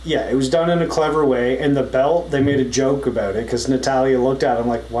 Yeah, it was done in a clever way. And the belt, they made a joke about it because Natalia looked at him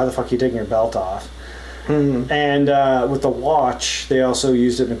like, "Why the fuck are you taking your belt off?" And with the watch, they also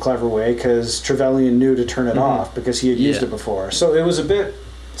used it in a clever way because Trevelyan knew to turn it off because he had used Yeah. it before. So it was a bit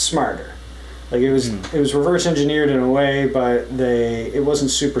smarter. Like it was reverse engineered in a way, but it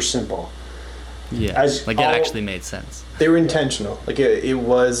wasn't super simple. Yeah, As like it all- actually made sense. They were intentional. Like it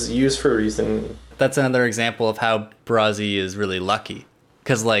was used for a reason. That's another example of how Brazi is really lucky,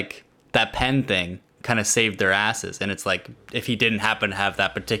 because like that pen thing kind of saved their asses, and it's like if he didn't happen to have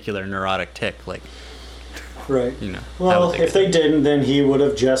that particular neurotic tick, like Right. you know. Well, if they didn't, then he would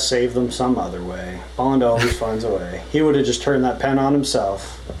have just saved them some other way. Bond always finds a way. He would have just turned that pen on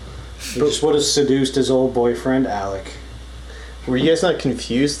himself. He just would have seduced his old boyfriend, Alec. Were you guys not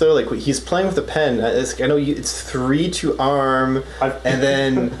confused though? Like he's playing with a pen. I know it's 3 to arm, I've- and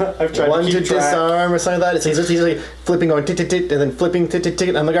then I've tried to 1 to keep track. disarm or something like that. It's he's like flipping on tit tit tit, and then flipping tit tit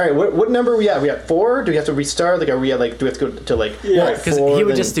tit. I'm like, all right, what number are we at? Are we at 4? Do we have to restart? Like, are we at like? Do we have to go to like? Yeah, because 4, he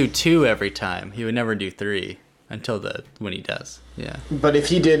would then- just do 2 every time. He would never do 3 until when he does. Yeah. But if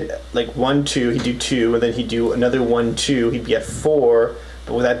he did like 1 2, he'd do 2, and then he'd do another 1 2. He'd be at 4.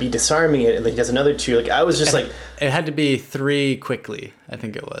 But would that be disarming it? And then he does another 2. Like I was just like, It had to be 3 quickly. I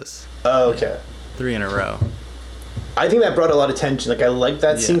think it was oh, okay. 3 in a row. I think that brought a lot of tension. Like I liked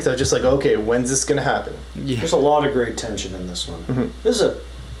that scene Yeah. because I was just like, okay, when's this gonna happen? Yeah. There's a lot of great tension in this one. This is a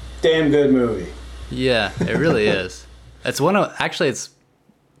damn good movie. Yeah, it really is. It's one of it's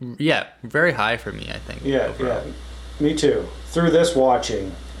very high for me, I think. Yeah, overall. yeah. Me too. Through this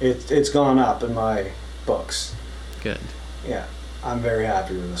watching, it's gone up in my books. Good. Yeah, I'm very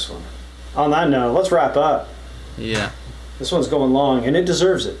happy with this one. On that note, let's wrap up. Yeah. This one's going long, and it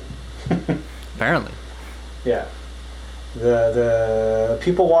deserves it. Apparently. Yeah. The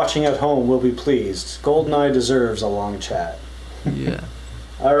people watching at home will be pleased. GoldenEye deserves a long chat. Yeah.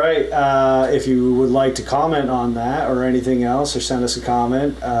 All right. If you would like to comment on that or anything else, or send us a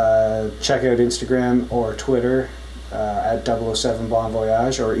comment, check out Instagram or Twitter at 007 Bon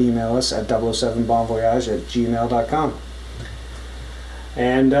Voyage, or email us at 007bonvoyage@gmail.com.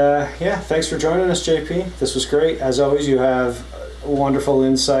 And thanks for joining us, JP. This was great. As always, you have wonderful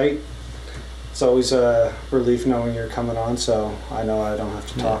insight. It's always a relief knowing you're coming on, so I know I don't have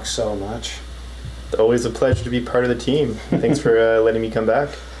to talk so much. Always a pleasure to be part of the team. Thanks for letting me come back.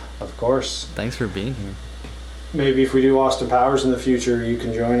 Of course. Thanks for being here. Maybe if we do Austin Powers in the future, you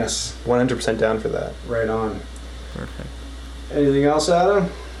can join us. 100% down for that. Right on. Perfect. Anything else, Adam?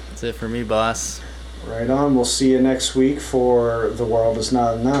 That's it for me, boss. Right on. We'll see you next week for The World Is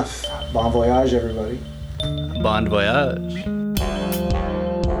Not Enough. Bon voyage, everybody. Bon voyage.